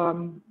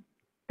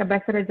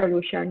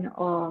resolution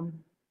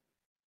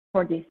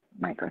for this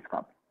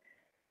microscope.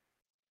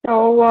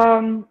 So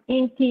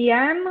in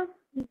TM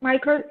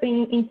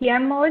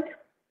mode,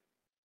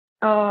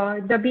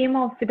 the beam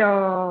of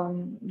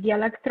the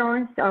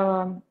electrons,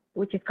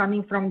 which is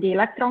coming from the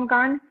electron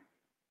gun,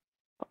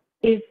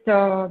 is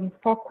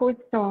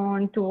focused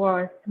onto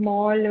a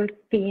small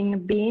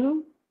thin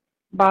beam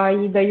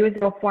by the use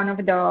of one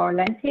of the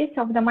lenses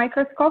of the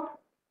microscope.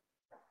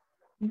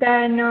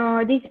 Then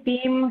this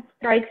beam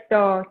strikes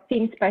the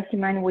thin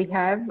specimen we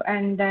have,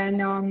 and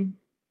then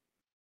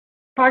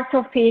parts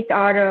of it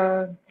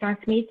are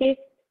transmitted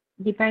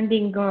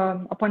depending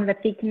upon the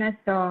thickness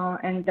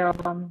and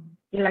the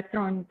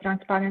electron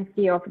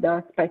transparency of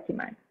the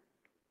specimen.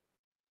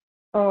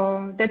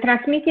 The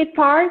transmitted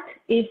part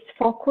is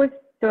focused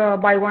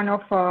by one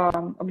of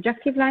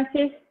objective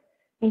lenses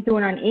into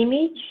an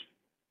image,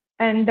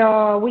 and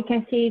we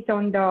can see it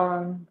on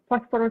the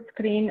phosphorus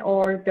screen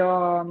or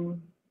the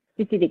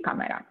CCD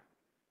camera.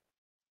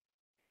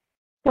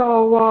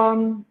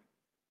 So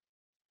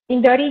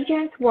in the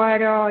regions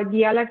where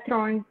the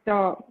electrons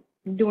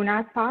do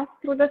not pass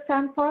through the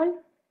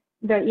sample,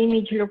 the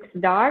image looks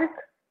dark.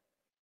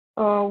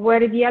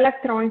 Where the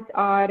electrons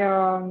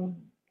are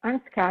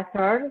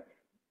unscattered,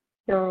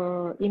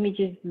 the image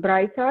is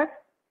brighter.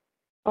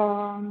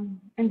 And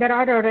there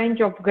are a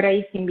range of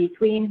grays in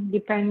between,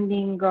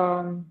 depending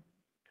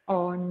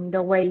on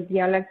the way the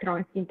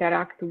electrons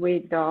interact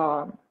with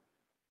the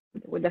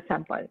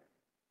sample.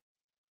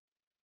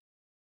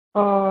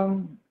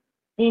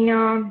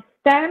 In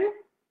STEM,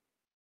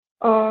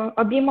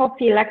 a beam of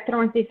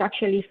electrons is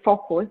actually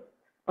focused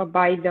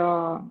by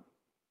the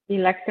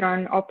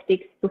electron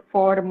optics to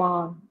form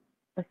a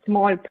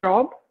small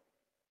probe.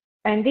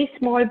 And this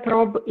small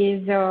probe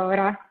is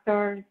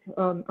rastered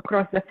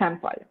across the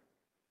sample.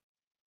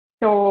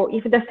 So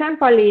if the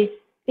sample is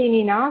thin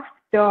enough,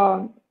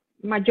 the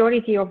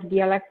majority of the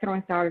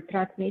electrons are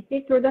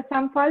transmitted through the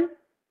sample.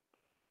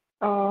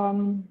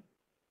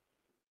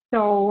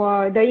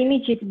 So the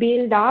image is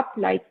built up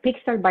like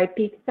pixel by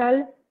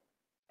pixel,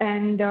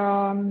 and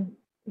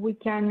we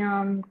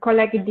can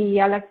collect the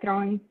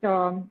electrons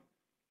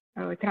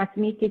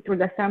transmitted through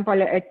the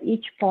sample at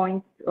each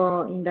point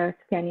in the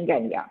scanning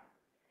area.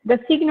 The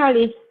signal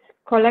is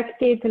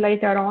collected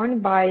later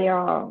on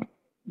by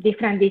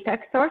different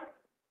detectors.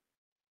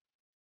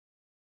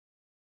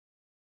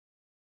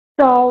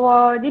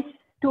 So these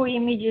two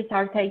images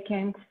are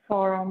taken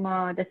from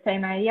the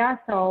same area.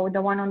 So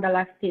the one on the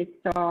left is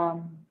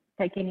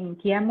taken in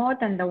TM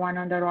mode, and the one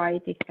on the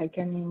right is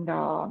taken in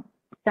the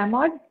STEM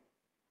mode.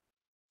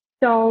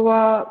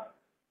 So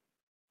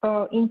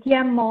in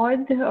TM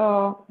mode,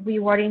 we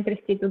were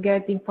interested to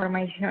get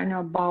information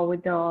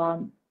about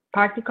the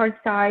particle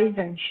size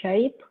and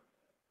shape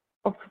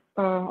of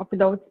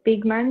those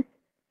pigments.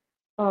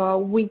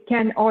 We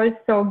can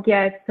also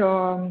get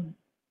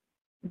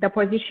the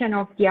position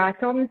of the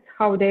atoms,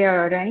 how they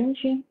are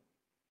arranged,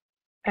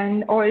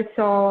 and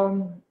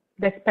also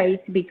the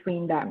space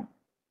between them.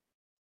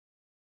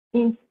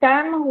 In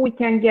STEM, we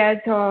can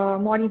get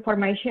more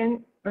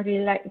information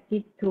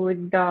related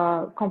to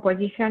the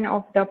composition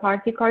of the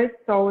particles.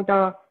 So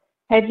the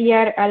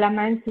heavier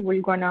elements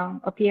will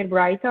gonna appear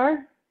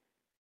brighter.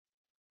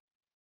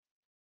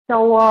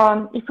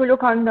 So if you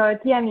look on the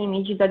TM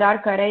image, the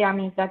dark area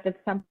means that the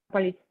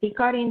sample is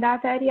thicker in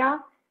that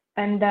area.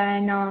 And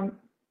then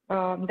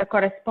the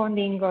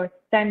corresponding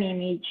STEM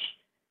image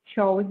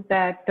shows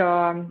that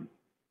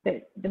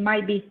there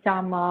might be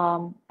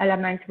some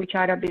elements which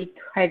are a bit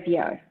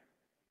heavier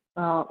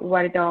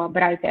where the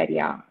bright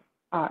area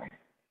are.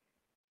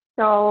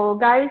 So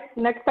guys,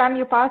 next time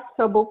you pass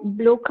a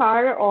blue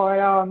car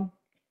or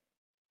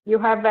you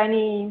have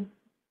any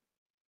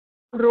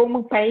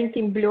room paint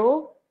in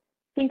blue,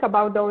 think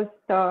about those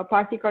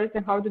particles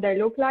and how do they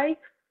look like.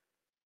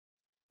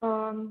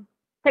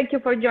 Thank you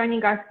for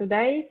joining us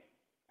today.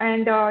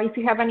 And if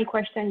you have any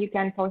questions, you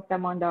can post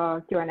them on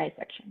the Q&A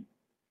section.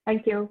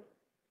 Thank you.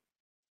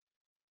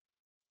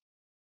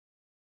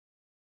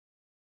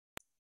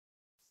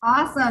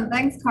 Awesome.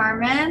 Thanks,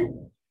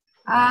 Carmen.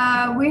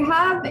 We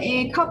have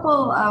a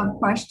couple of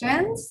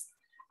questions.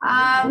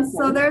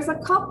 So there's a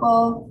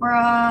couple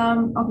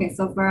from, okay,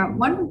 so for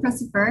one from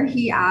Christopher,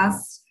 he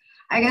asked,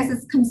 I guess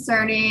it's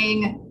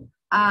concerning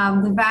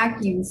the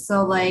vacuum.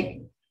 So like,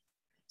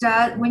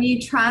 when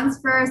you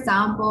transfer a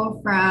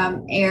sample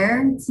from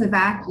air to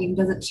vacuum,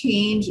 does it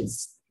change?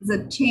 Does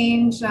it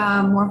change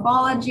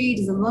morphology?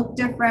 Does it look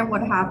different?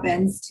 What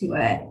happens to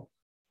it?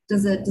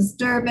 Does it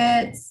disturb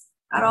it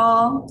at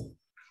all?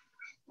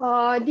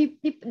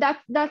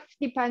 That's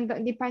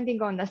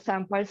depending on the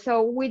sample.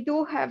 So we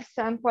do have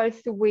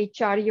samples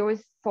which are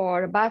used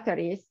for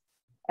batteries,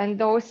 and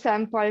those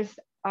samples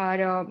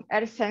are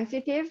air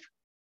sensitive,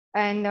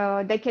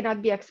 and they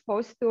cannot be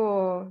exposed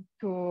to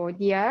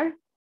the air.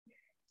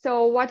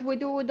 So what we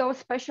do with those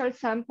special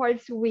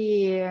samples,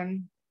 we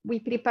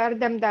prepare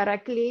them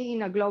directly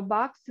in a glow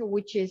box,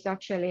 which is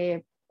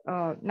actually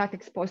not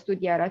exposed to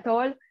the air at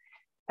all.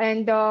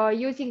 And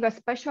using a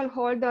special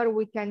holder,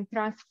 we can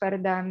transfer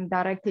them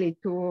directly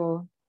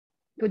to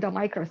the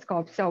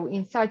microscope. So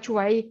in such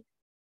way,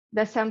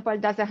 the sample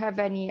doesn't have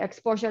any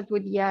exposure to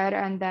the air,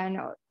 and then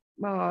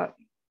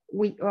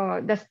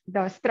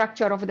the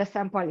structure of the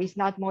sample is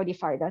not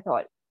modified at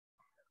all.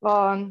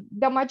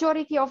 The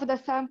majority of the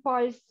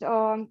samples,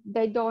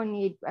 they don't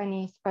need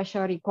any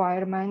special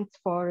requirements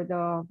for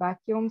the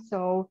vacuum.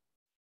 So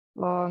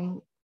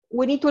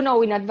we need to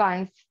know in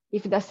advance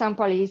if the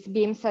sample is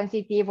beam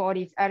sensitive or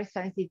is air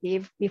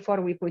sensitive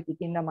before we put it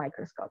in the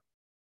microscope.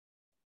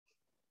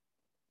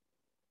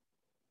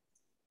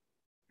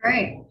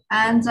 Great.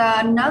 And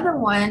another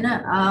one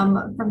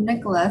from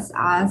Nicholas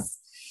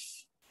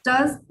asks,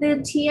 does the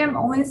TM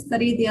only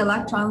study the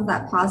electrons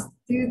that pass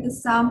through the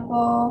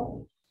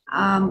sample?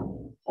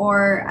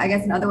 Or I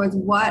guess in other words,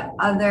 what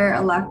other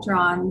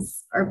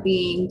electrons are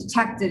being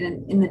detected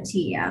in the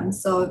TEM?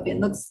 So if it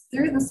looks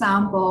through the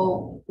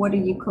sample, what are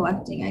you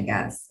collecting, I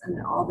guess, and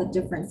all the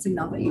different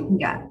signals that you can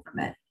get from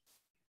it?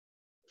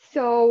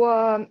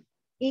 So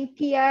in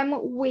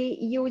TM, we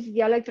use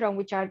the electron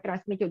which are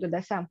transmitted to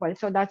the sample.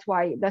 So that's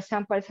why the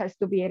samples has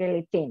to be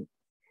really thin.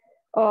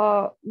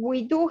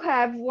 We do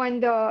have, when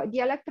the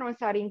electrons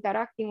are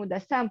interacting with the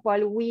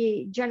sample,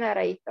 we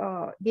generate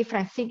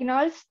different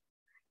signals,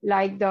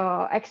 like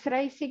the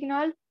X-ray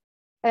signal,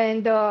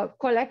 and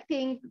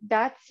collecting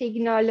that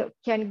signal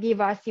can give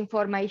us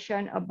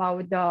information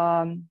about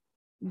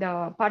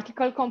the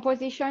particle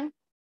composition.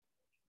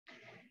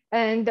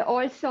 And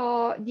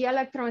also the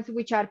electrons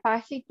which are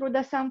passing through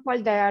the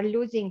sample, they are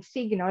losing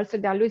signal, so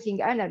they are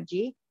losing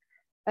energy.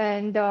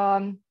 And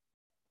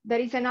there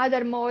is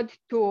another mode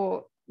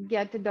to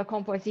get the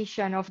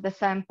composition of the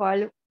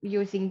sample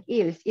using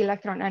ELS,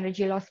 electron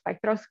energy loss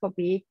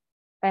spectroscopy,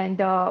 and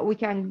we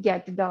can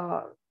get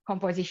the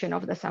composition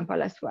of the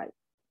sample as well.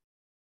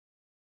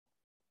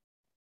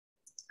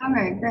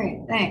 Okay, great,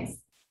 thanks.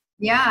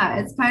 Yeah,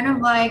 it's kind of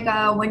like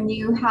when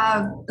you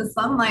have the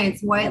sunlight,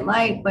 it's white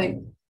light, but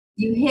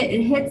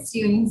it hits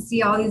you and you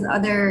see all these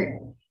other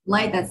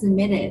light that's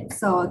emitted.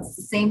 So it's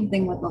the same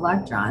thing with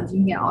electrons.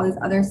 You get all these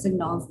other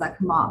signals that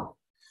come off.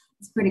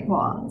 It's pretty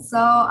cool. So,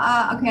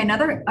 okay,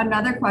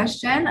 another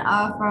question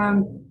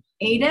from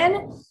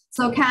Aiden.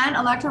 So can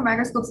electron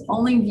microscopes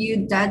only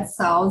view dead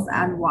cells,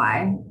 and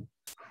why?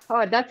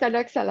 Oh, that's an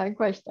excellent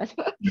question.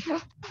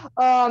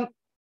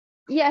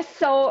 Yes,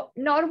 so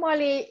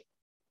normally,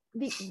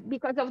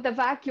 because of the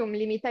vacuum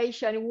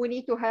limitation, we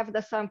need to have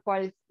the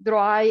samples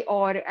dry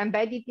or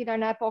embedded in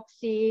an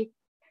epoxy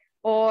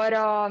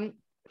or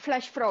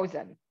flash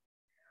frozen.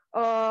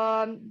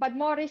 But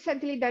more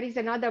recently, there is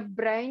another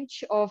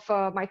branch of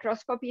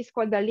microscopy. It's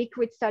called the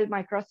liquid cell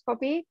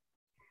microscopy,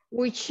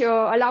 which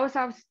allows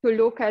us to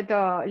look at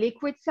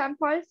liquid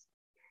samples.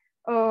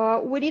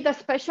 We need a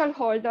special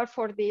holder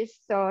for these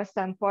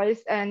samples,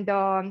 and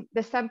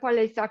the sample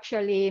is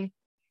actually,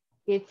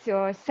 it's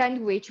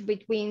sandwiched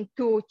between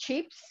two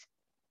chips,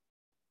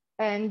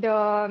 and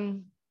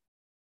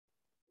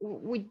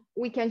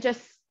we can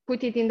just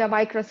put it in the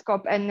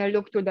microscope and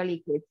look to the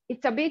liquid.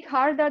 It's a bit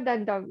harder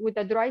than with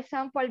a dry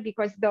sample,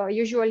 because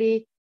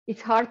usually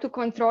it's hard to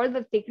control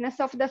the thickness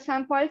of the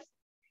samples,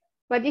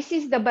 but this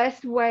is the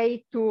best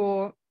way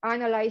to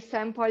analyze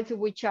samples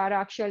which are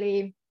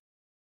actually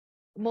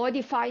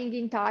modifying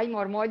in time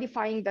or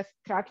modifying the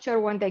structure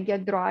when they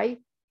get dry.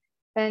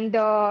 And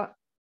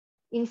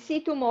in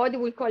situ mode,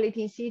 we call it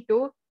in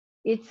situ,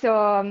 it's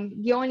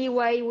the only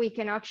way we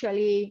can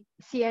actually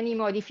see any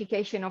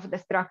modification of the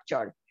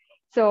structure.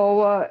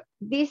 So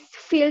this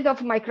field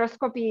of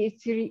microscopy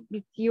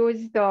is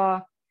used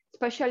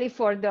especially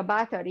for the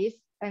batteries,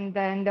 and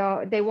then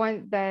they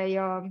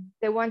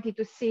wanted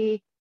to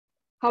see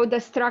how the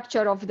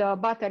structure of the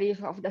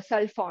batteries of the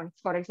cell phones,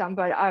 for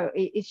example,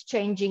 is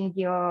changing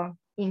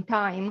in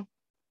time.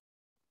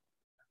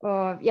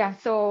 Yeah,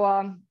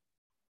 so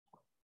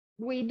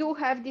we do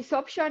have this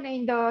option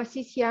in the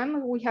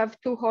CCM. We have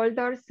 2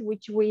 holders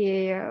which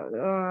we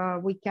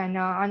can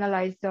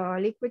analyze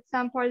liquid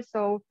samples.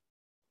 So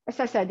as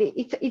I said,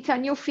 it's a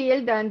new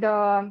field,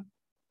 and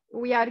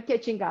we are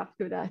catching up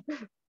to that.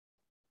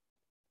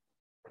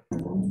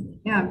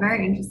 Yeah,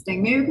 very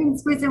interesting. Maybe we can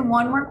squeeze in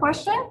one more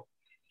question.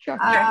 Sure.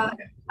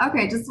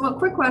 Okay, just a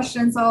quick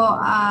question. So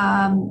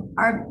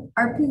our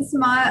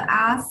Pisma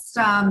asked,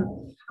 I'm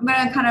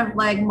going to kind of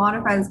like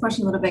modify this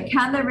question a little bit.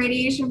 Can the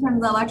radiation from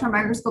the electron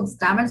microscopes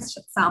damage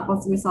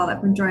samples? We saw that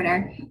from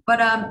Joyner. But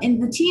in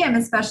the TM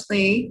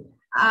especially,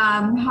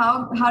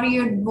 how do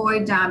you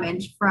avoid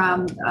damage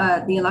from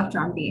the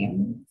electron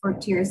beam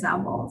to your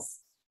samples?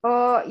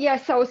 Yeah,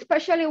 so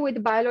especially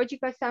with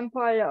biological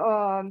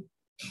sample,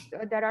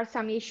 there are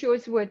some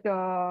issues with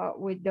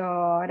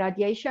the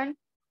radiation.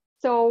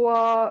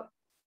 So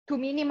to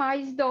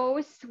minimize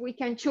those, we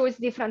can choose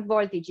different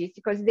voltages,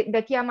 because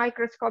the TIA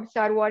microscopes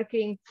are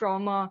working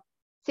from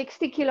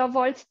 60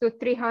 kilovolts to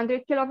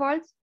 300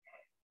 kilovolts.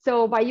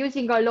 So by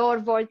using a lower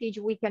voltage,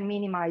 we can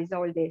minimize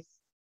all this.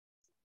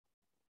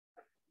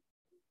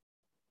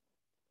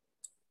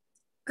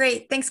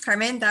 Great, thanks,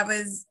 Carmen. That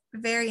was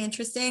very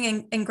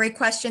interesting and great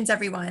questions,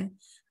 everyone.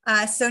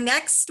 So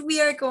next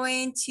we are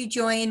going to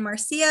join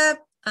Marcia.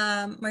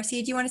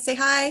 Marcia, do you want to say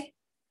hi?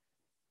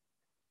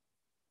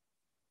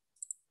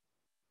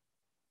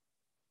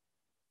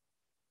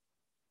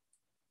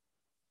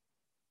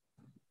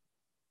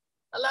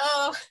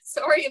 Hello,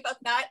 sorry about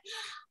that.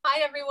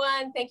 Hi,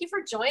 everyone. Thank you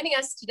for joining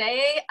us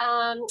today.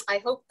 I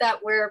hope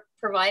that we're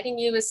providing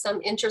you with some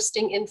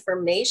interesting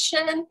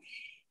information.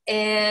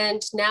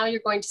 And now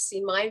you're going to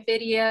see my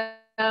video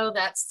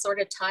that sort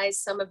of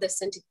ties some of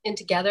this in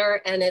together,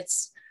 and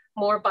it's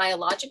more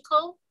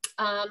biological.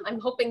 I'm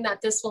hoping that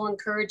this will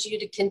encourage you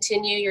to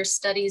continue your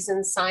studies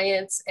in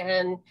science,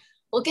 and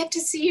we'll get to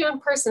see you in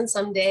person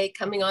someday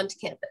coming onto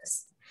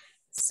campus.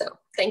 So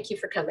thank you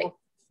for coming.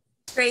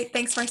 Great,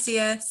 thanks,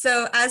 Marcia.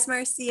 So as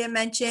Marcia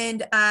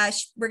mentioned,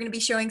 we're going to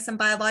be showing some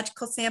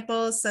biological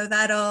samples, so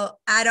that'll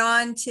add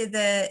on to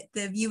the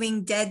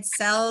viewing dead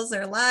cells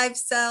or live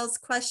cells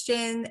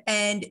question.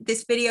 And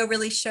this video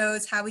really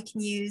shows how we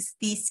can use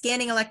the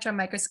scanning electron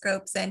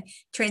microscopes and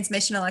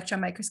transmission electron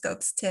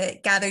microscopes to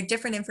gather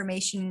different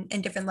information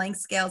and different length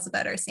scales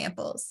about our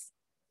samples.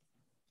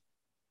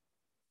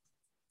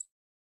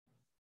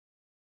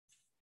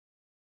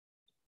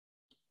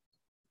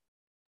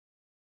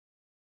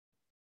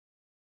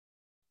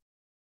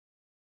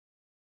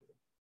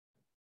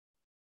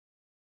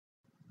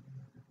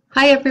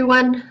 Hi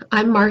everyone,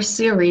 I'm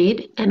Marcia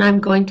Reed, and I'm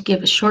going to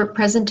give a short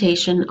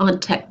presentation on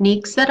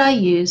techniques that I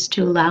use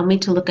to allow me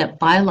to look at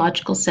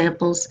biological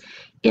samples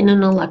in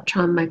an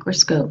electron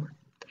microscope.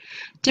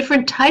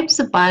 Different types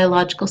of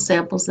biological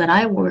samples that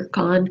I work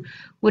on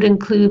would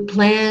include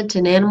plant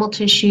and animal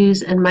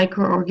tissues and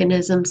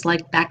microorganisms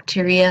like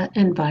bacteria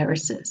and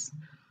viruses.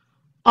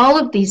 All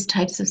of these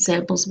types of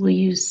samples will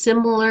use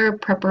similar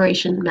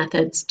preparation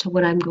methods to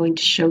what I'm going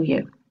to show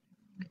you.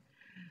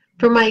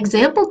 For my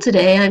example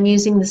today, I'm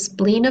using the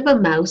spleen of a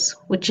mouse,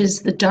 which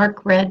is the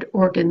dark red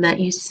organ that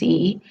you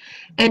see,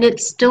 and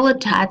it's still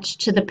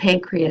attached to the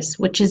pancreas,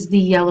 which is the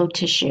yellow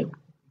tissue.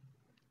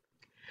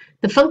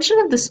 The function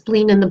of the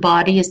spleen in the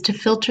body is to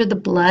filter the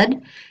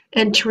blood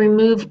and to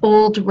remove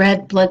old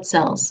red blood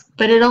cells,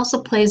 but it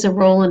also plays a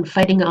role in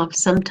fighting off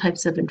some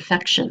types of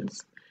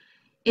infections.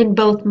 In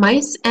both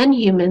mice and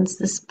humans,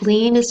 the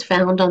spleen is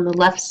found on the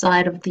left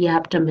side of the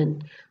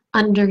abdomen,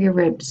 under your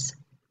ribs.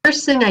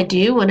 First thing I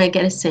do when I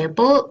get a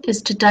sample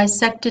is to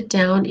dissect it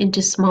down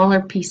into smaller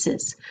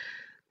pieces,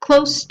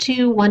 close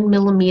to 1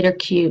 millimeter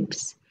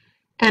cubes,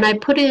 and I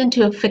put it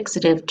into a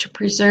fixative to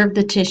preserve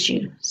the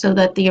tissue so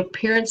that the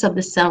appearance of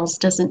the cells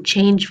doesn't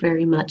change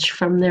very much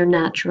from their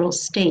natural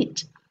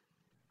state.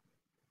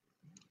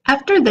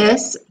 After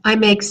this, I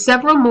make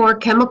several more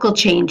chemical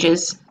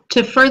changes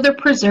to further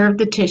preserve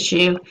the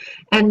tissue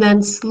and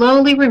then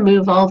slowly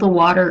remove all the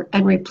water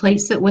and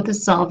replace it with a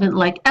solvent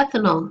like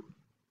ethanol.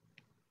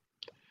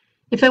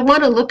 If I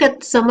want to look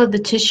at some of the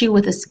tissue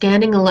with a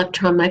scanning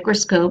electron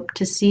microscope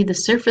to see the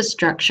surface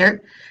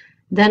structure,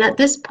 then at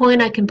this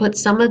point I can put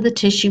some of the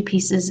tissue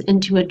pieces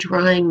into a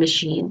drying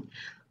machine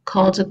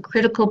called a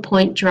critical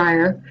point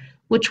dryer,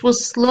 which will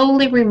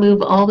slowly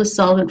remove all the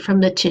solvent from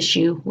the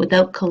tissue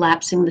without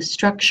collapsing the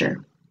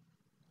structure.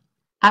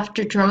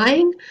 After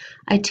drying,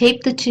 I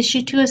tape the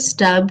tissue to a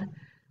stub,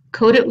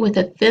 coat it with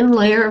a thin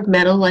layer of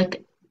metal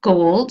like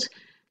gold,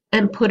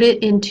 and put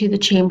it into the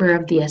chamber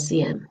of the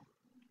SEM.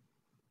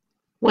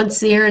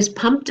 Once the air is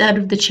pumped out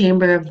of the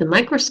chamber of the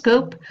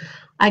microscope,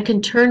 I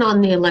can turn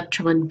on the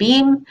electron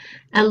beam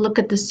and look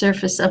at the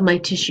surface of my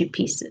tissue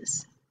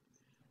pieces.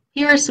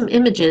 Here are some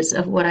images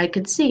of what I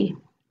could see.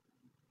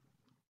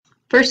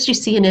 First, you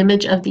see an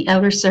image of the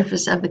outer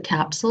surface of the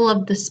capsule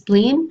of the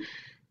spleen.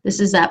 This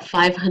is at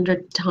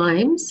 500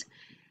 times.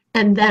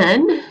 And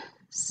then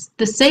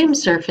the same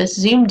surface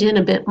zoomed in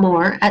a bit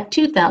more at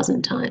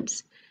 2,000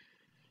 times.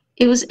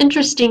 It was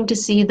interesting to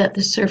see that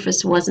the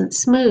surface wasn't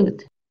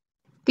smooth.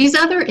 These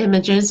other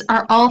images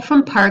are all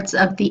from parts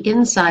of the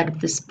inside of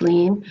the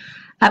spleen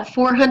at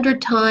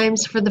 400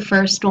 times for the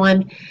first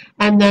one,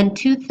 and then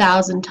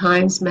 2,000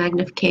 times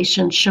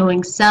magnification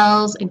showing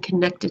cells and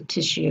connected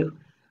tissue.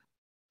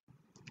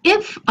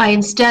 If I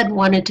instead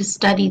wanted to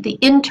study the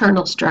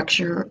internal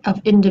structure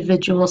of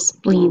individual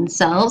spleen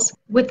cells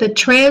with a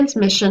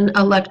transmission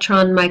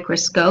electron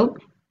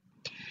microscope,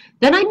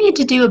 then I need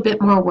to do a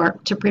bit more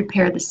work to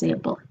prepare the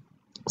sample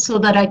so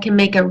that I can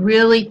make a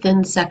really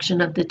thin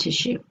section of the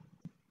tissue.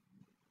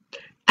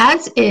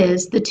 As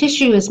is, the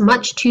tissue is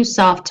much too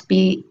soft to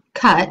be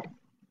cut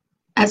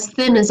as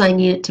thin as I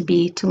need it to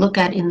be to look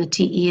at in the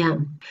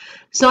TEM.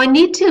 So I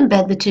need to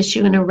embed the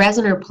tissue in a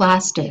resin or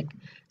plastic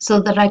so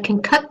that I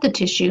can cut the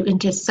tissue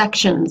into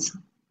sections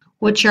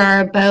which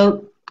are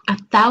about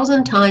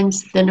 1,000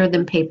 times thinner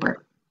than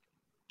paper.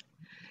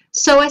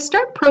 So I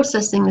start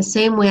processing the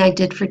same way I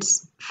did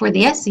for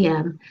the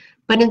SEM,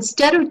 but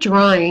instead of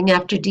drying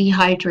after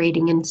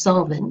dehydrating in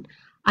solvent,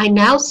 I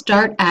now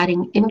start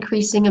adding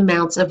increasing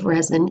amounts of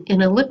resin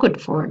in a liquid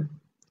form.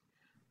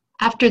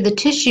 After the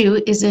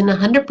tissue is in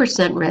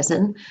 100%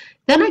 resin,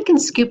 then I can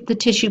scoop the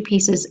tissue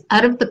pieces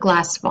out of the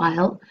glass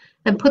vial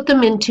and put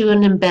them into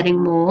an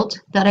embedding mold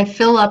that I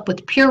fill up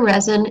with pure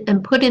resin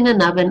and put in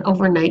an oven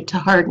overnight to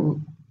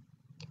harden.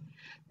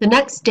 The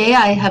next day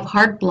I have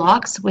hard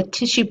blocks with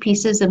tissue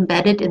pieces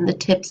embedded in the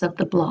tips of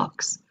the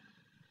blocks.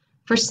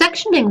 For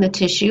sectioning the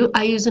tissue,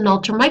 I use an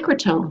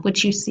ultramicrotome,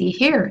 which you see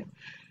here.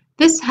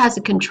 This has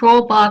a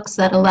control box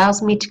that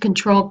allows me to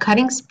control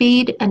cutting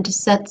speed and to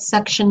set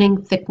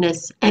sectioning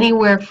thickness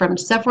anywhere from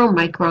several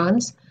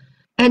microns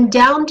and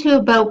down to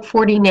about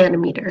 40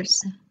 nanometers.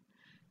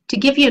 To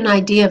give you an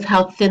idea of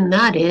how thin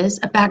that is,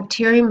 a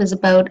bacterium is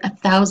about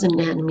 1,000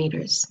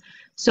 nanometers.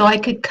 So I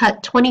could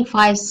cut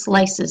 25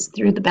 slices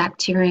through the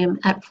bacterium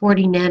at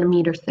 40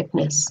 nanometer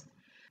thickness.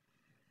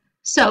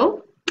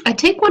 So I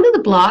take one of the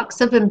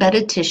blocks of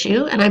embedded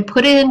tissue and I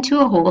put it into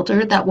a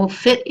holder that will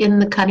fit in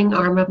the cutting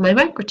arm of my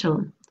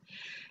microtome.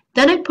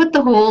 Then I put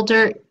the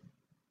holder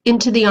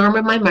into the arm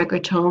of my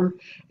microtome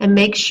and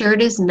make sure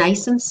it is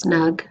nice and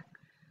snug.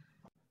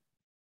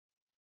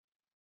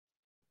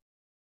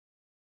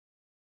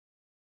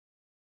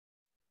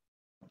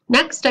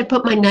 Next, I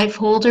put my knife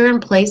holder in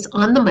place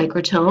on the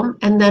microtome,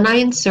 and then I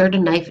insert a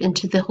knife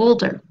into the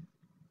holder.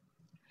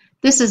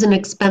 This is an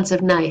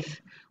expensive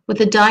knife with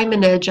a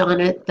diamond edge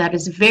on it that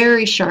is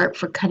very sharp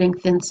for cutting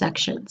thin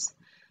sections.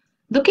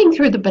 Looking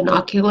through the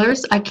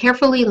binoculars, I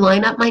carefully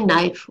line up my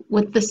knife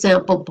with the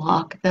sample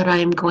block that I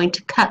am going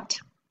to cut.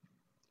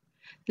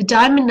 The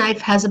diamond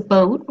knife has a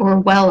boat or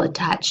well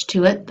attached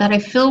to it that I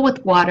fill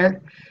with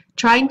water,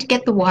 trying to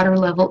get the water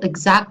level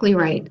exactly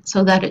right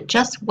so that it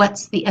just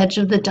wets the edge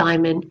of the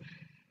diamond.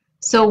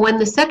 So when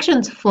the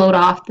sections float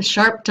off the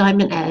sharp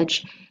diamond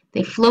edge,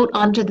 they float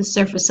onto the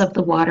surface of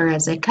the water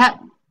as I cut.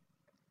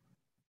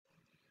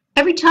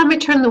 Every time I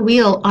turn the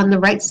wheel on the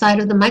right side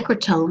of the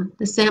microtome,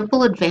 the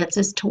sample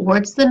advances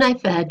towards the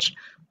knife edge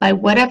by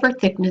whatever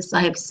thickness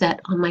I have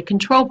set on my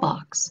control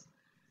box.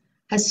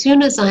 As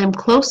soon as I am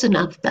close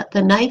enough that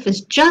the knife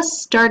is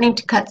just starting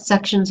to cut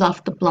sections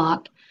off the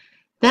block,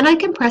 then I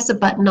can press a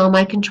button on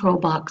my control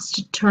box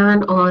to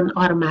turn on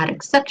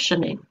automatic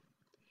sectioning.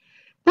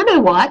 Then I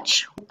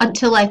watch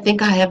until I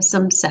think I have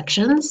some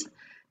sections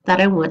that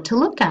I want to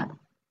look at.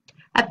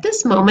 At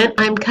this moment,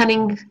 I'm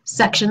cutting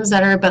sections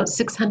that are about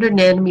 600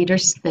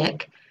 nanometers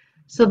thick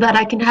so that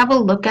I can have a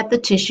look at the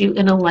tissue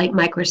in a light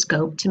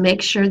microscope to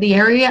make sure the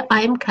area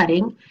I am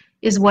cutting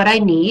is what I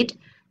need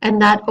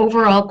and that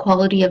overall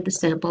quality of the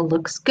sample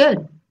looks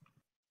good.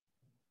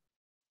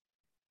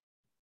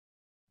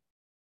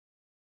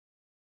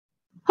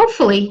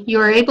 Hopefully, you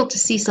are able to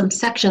see some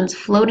sections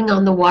floating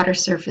on the water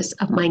surface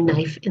of my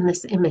knife in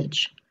this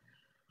image.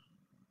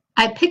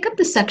 I pick up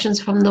the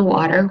sections from the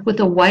water with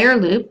a wire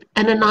loop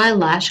and an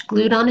eyelash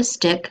glued on a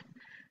stick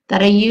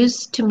that I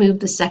use to move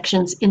the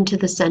sections into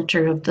the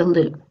center of the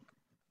loop.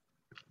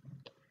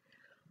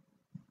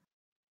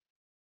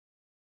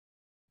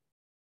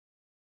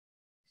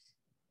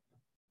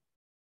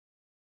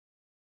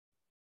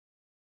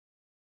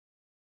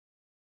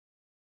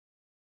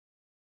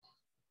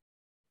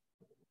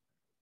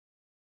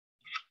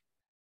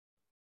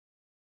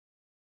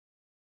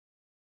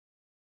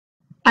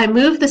 I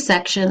move the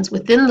sections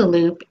within the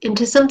loop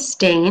into some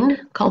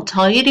stain called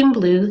toluidine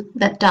blue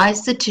that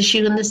dyes the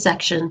tissue in the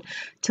section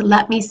to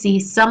let me see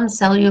some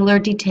cellular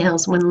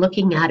details when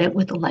looking at it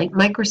with a light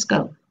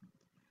microscope.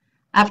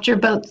 After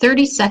about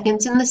 30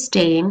 seconds in the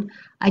stain,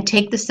 I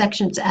take the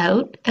sections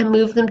out and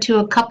move them to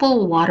a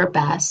couple water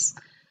baths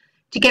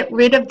to get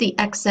rid of the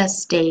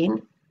excess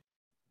stain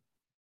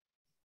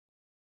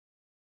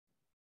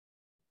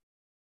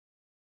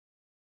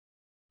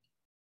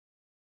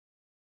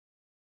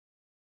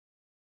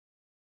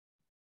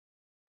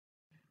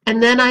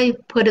And then I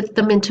put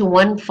them into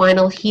one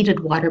final heated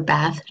water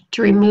bath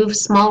to remove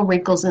small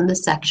wrinkles in the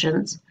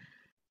sections.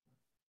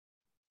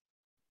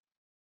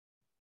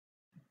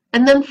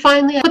 And then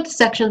finally, I put the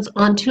sections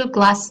onto a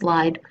glass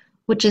slide,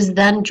 which is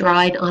then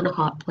dried on a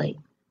hot plate.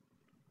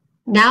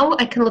 Now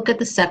I can look at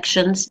the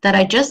sections that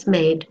I just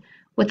made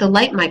with a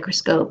light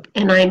microscope,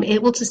 and I am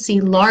able to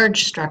see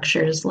large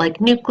structures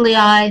like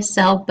nuclei,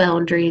 cell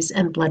boundaries,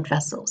 and blood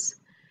vessels.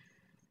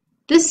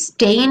 This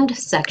stained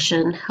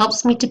section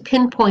helps me to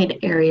pinpoint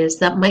areas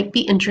that might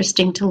be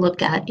interesting to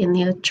look at in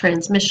the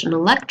transmission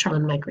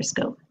electron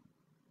microscope.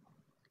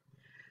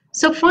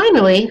 So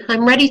finally,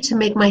 I'm ready to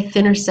make my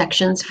thinner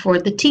sections for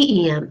the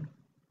TEM.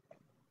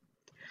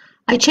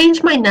 I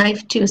changed my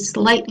knife to a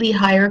slightly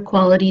higher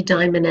quality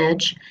diamond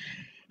edge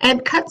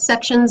and cut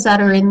sections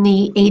that are in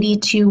the 80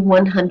 to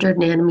 100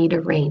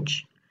 nanometer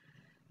range.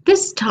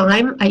 This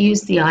time I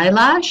used the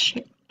eyelash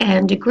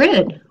and a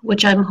grid,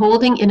 which I'm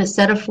holding in a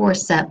set of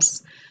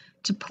forceps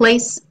to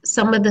place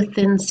some of the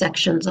thin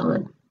sections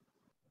on.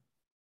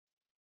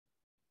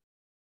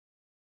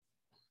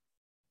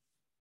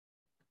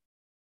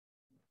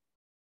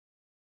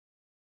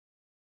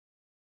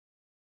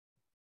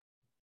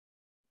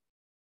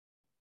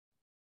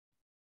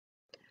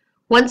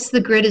 Once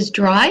the grid is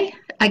dry,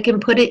 I can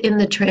put it in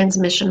the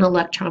transmission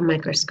electron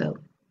microscope.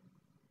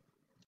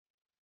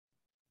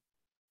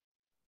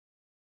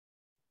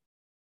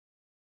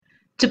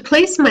 To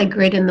place my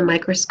grid in the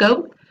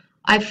microscope,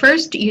 I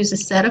first use a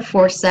set of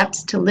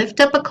forceps to lift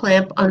up a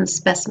clamp on the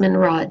specimen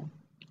rod.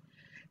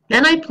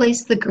 Then I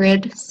place the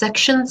grid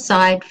section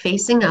side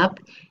facing up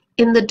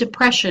in the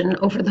depression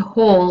over the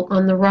hole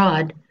on the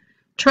rod,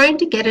 trying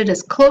to get it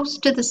as close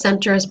to the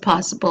center as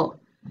possible.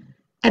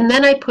 And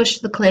then I push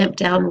the clamp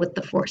down with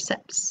the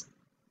forceps.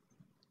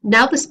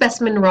 Now the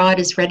specimen rod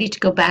is ready to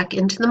go back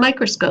into the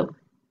microscope.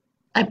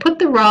 I put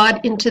the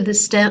rod into the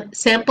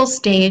sample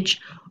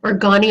stage or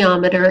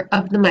goniometer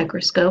of the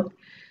microscope,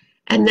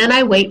 and then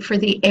I wait for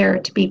the air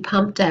to be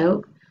pumped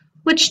out,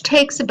 which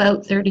takes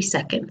about 30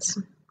 seconds.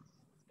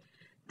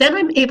 Then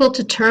I'm able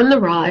to turn the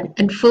rod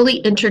and fully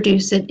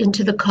introduce it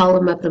into the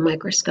column of the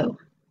microscope.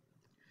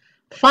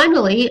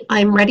 Finally,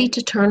 I'm ready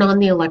to turn on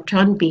the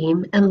electron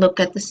beam and look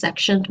at the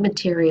sectioned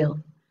material.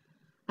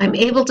 I'm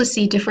able to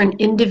see different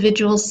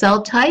individual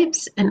cell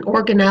types and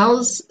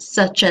organelles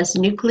such as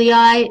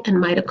nuclei and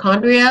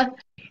mitochondria,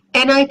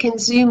 and I can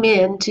zoom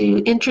in to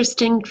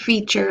interesting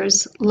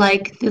features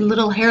like the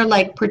little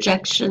hair-like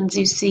projections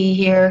you see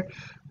here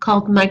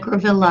called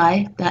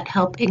microvilli that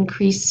help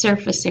increase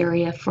surface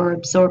area for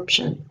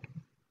absorption.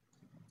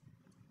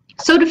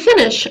 So to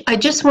finish, I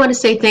just want to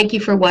say thank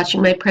you for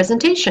watching my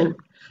presentation.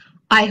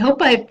 I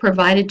hope I've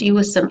provided you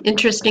with some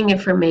interesting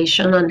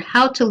information on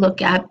how to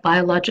look at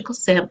biological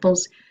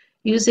samples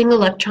using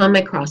electron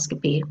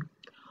microscopy,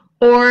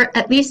 or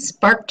at least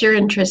sparked your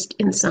interest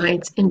in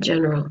science in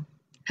general.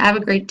 Have a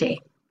great day.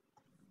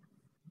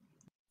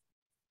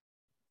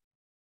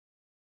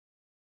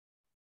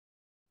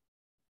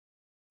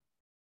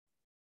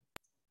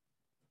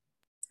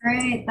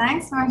 Great,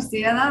 thanks,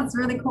 Marcia. That's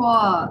really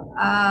cool.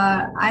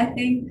 I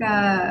think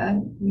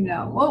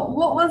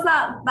what was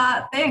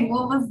that thing?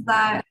 What was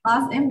that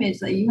last image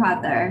that you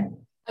had there?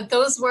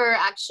 Those were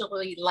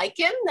actually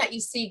lichen that you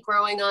see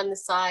growing on the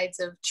sides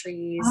of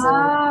trees.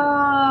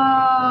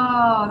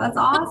 Oh, that's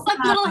awesome.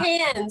 Like little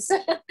hands.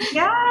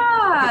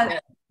 Yeah,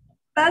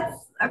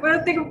 I'm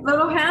gonna think of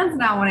little hands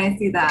now when I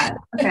see that.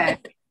 Okay.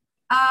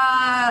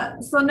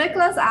 So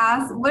Nicholas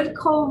asked, would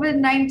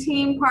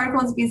COVID-19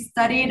 particles be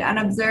studied and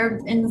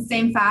observed in the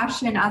same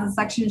fashion as the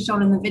section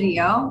shown in the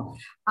video?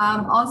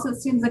 Also, it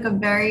seems like a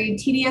very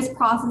tedious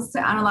process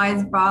to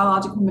analyze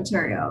biological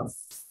materials.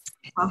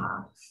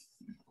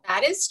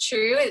 That is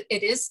true.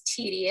 It is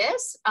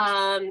tedious.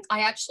 I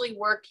actually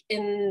work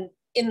in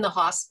the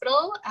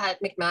hospital at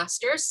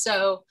McMaster's,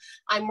 so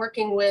I'm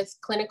working with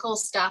clinical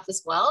staff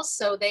as well.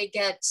 So they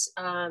get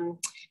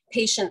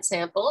patient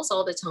samples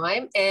all the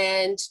time,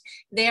 and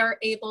they are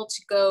able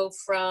to go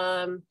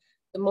from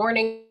the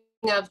morning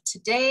of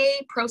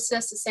today,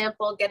 process a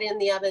sample, get it in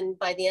the oven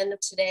by the end of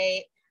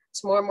today.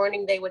 Tomorrow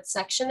morning they would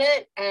section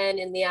it, and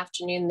in the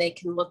afternoon they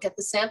can look at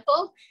the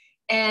sample.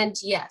 And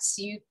yes,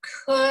 you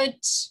could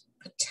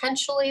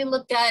potentially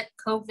look at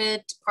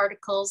COVID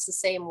particles the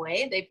same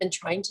way. They've been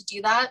trying to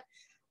do that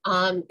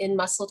in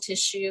muscle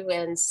tissue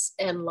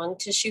and lung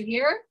tissue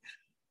here.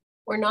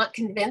 We're not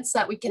convinced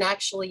that we can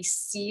actually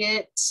see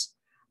it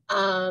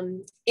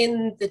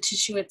in the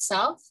tissue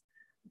itself,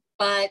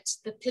 but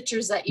the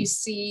pictures that you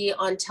see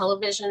on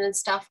television and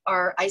stuff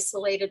are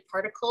isolated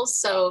particles,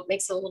 so it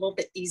makes it a little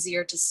bit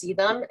easier to see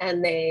them,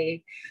 and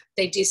they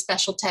do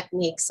special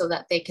techniques so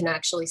that they can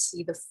actually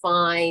see the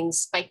fine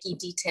spiky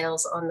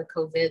details on the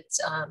COVID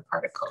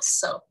particles.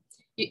 So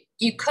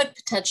you could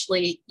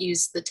potentially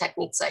use the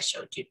techniques I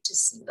showed you to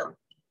see them,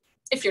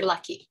 if you're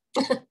lucky.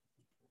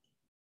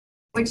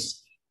 Which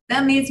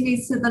then leads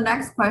me to the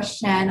next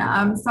question.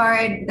 I'm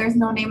sorry, there's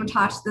no name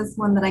attached to this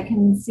one that I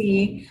can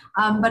see.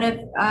 But if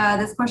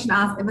this question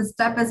asks, if a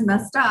step is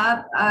messed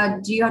up,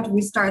 do you have to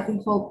restart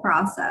the whole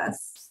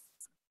process?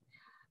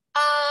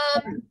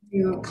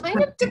 It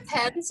kind of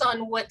depends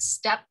on what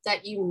step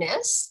that you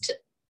missed,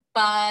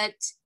 but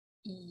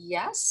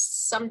yes,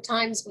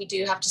 sometimes we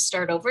do have to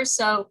start over.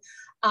 So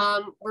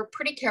we're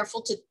pretty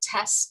careful to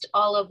test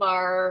all of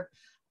our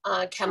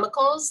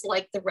chemicals,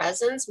 like the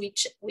resins.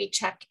 We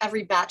check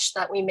every batch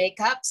that we make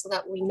up so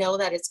that we know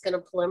that it's going to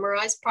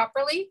polymerize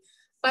properly.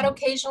 But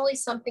occasionally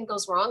something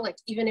goes wrong, like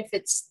even if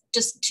it's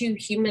just too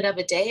humid of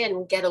a day and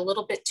we get a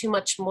little bit too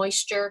much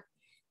moisture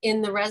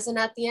in the resin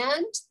at the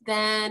end,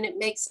 then it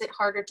makes it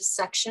harder to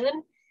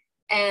section.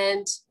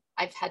 And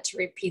I've had to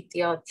repeat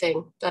the odd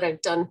thing that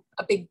I've done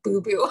a big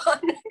boo-boo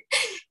on.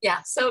 Yeah,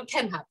 so it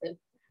can happen.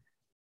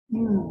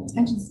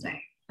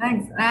 Interesting.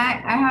 Thanks.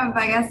 I have,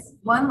 I guess,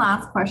 one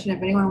last question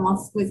if anyone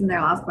wants to squeeze in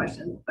their last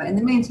question. But in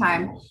the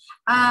meantime,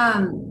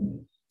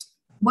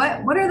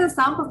 what are the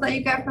samples that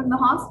you get from the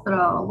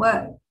hospital?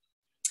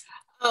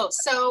 Oh,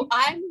 so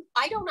I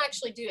don't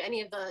actually do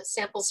any of the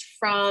samples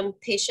from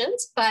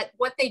patients, but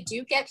what they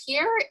do get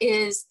here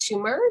is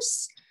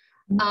tumors,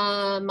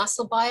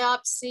 muscle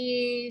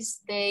biopsies.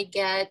 They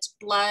get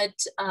blood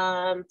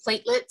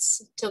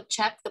platelets to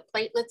check the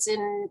platelets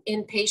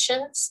in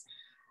patients.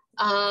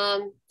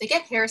 They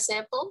get hair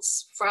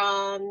samples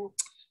from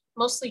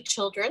mostly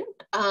children,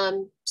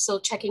 so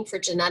checking for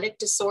genetic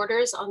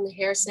disorders on the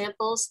hair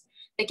samples.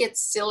 They get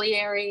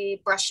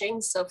ciliary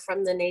brushing, so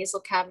from the nasal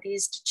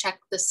cavities to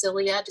check the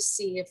cilia to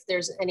see if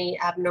there's any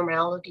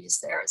abnormalities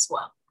there as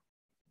well.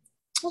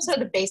 Those are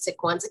the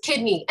basic ones.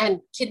 Kidney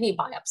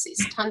biopsies,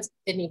 tons of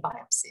kidney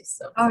biopsies.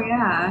 So. Oh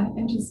yeah,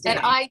 interesting.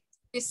 And I do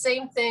the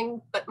same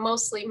thing, but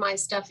mostly my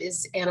stuff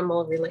is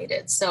animal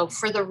related. So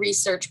for the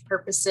research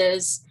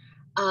purposes,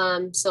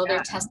 so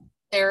they're testing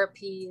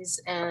therapies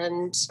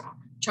and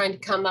trying to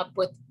come up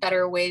with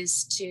better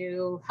ways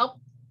to help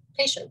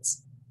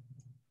patients.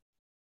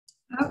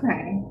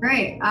 Okay,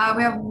 great.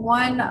 We have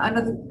one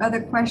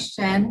other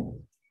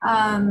question.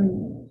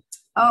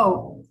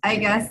 Oh, I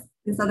guess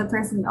this other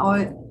person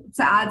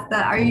to add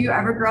that, are you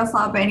ever grossed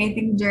out by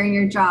anything during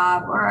your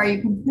job, or are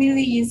you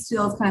completely used to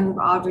those kinds of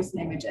objects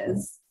and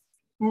images?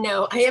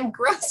 No, I am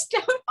grossed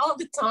out all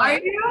the time. Are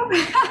you?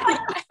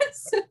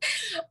 Yes.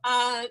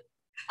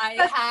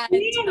 I had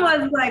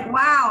was like,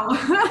 wow.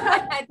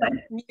 I had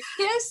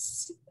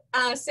mucus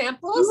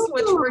samples,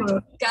 which were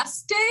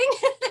disgusting,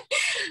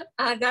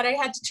 that I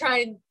had to try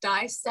and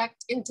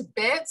dissect into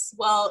bits.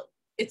 Well,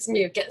 it's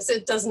mucus,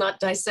 it does not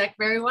dissect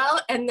very well.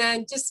 And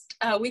then just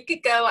a week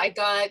ago, I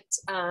got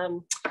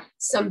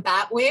some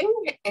bat wing,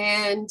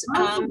 and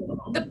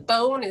the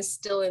bone is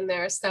still in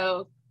there.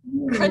 So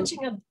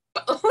crunching a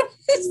bone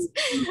is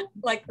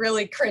like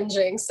really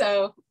cringing.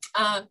 So,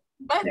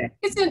 but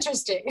it's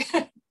interesting.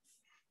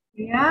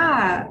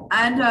 Yeah.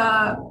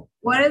 And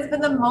what has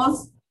been the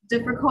most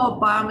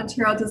difficult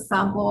biomaterial to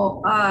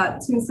sample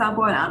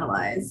and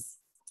analyze?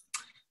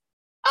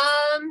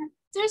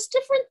 There's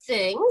different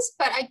things,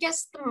 but I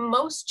guess the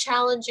most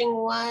challenging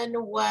one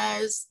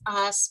was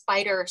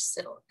spider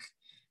silk.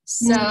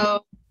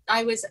 So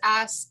I was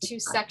asked to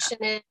section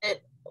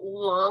it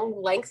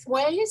long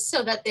lengthways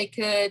so that they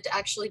could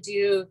actually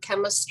do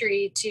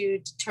chemistry to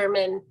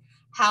determine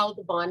how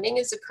the bonding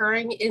is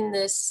occurring in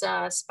this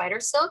spider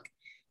silk.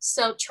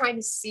 So trying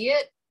to see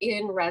it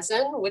in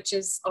resin, which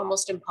is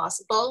almost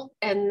impossible,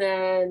 and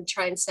then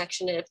try and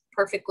section it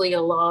perfectly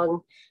along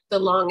the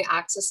long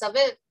axis of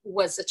it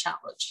was a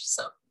challenge.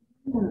 So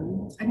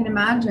I can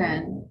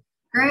imagine.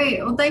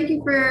 Great. Well, thank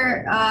you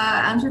for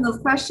answering those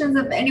questions.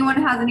 If anyone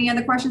has any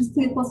other questions,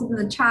 please post them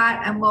in the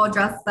chat and we'll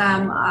address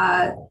them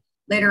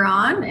later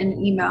on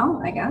in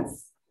email, I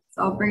guess.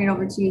 So I'll bring it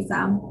over to you,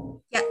 Sam.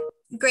 Yeah,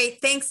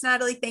 great. Thanks,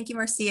 Natalie. Thank you,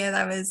 Marcia.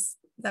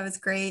 That was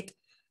great.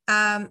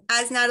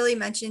 As Natalie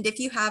mentioned, if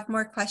you have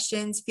more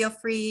questions, feel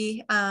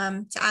free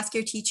to ask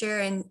your teacher.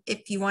 And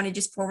if you want to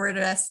just forward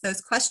us those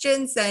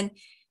questions, then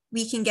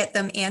we can get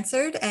them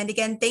answered. And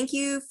again, thank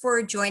you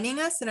for joining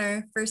us in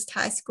our first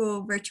high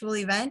school virtual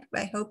event.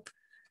 I hope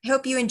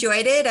you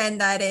enjoyed it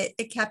and that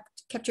it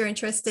kept your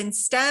interest in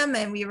STEM,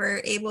 and we were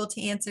able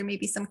to answer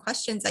maybe some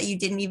questions that you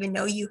didn't even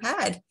know you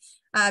had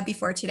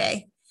before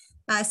today.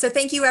 So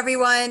thank you,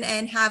 everyone,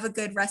 and have a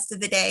good rest of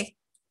the day.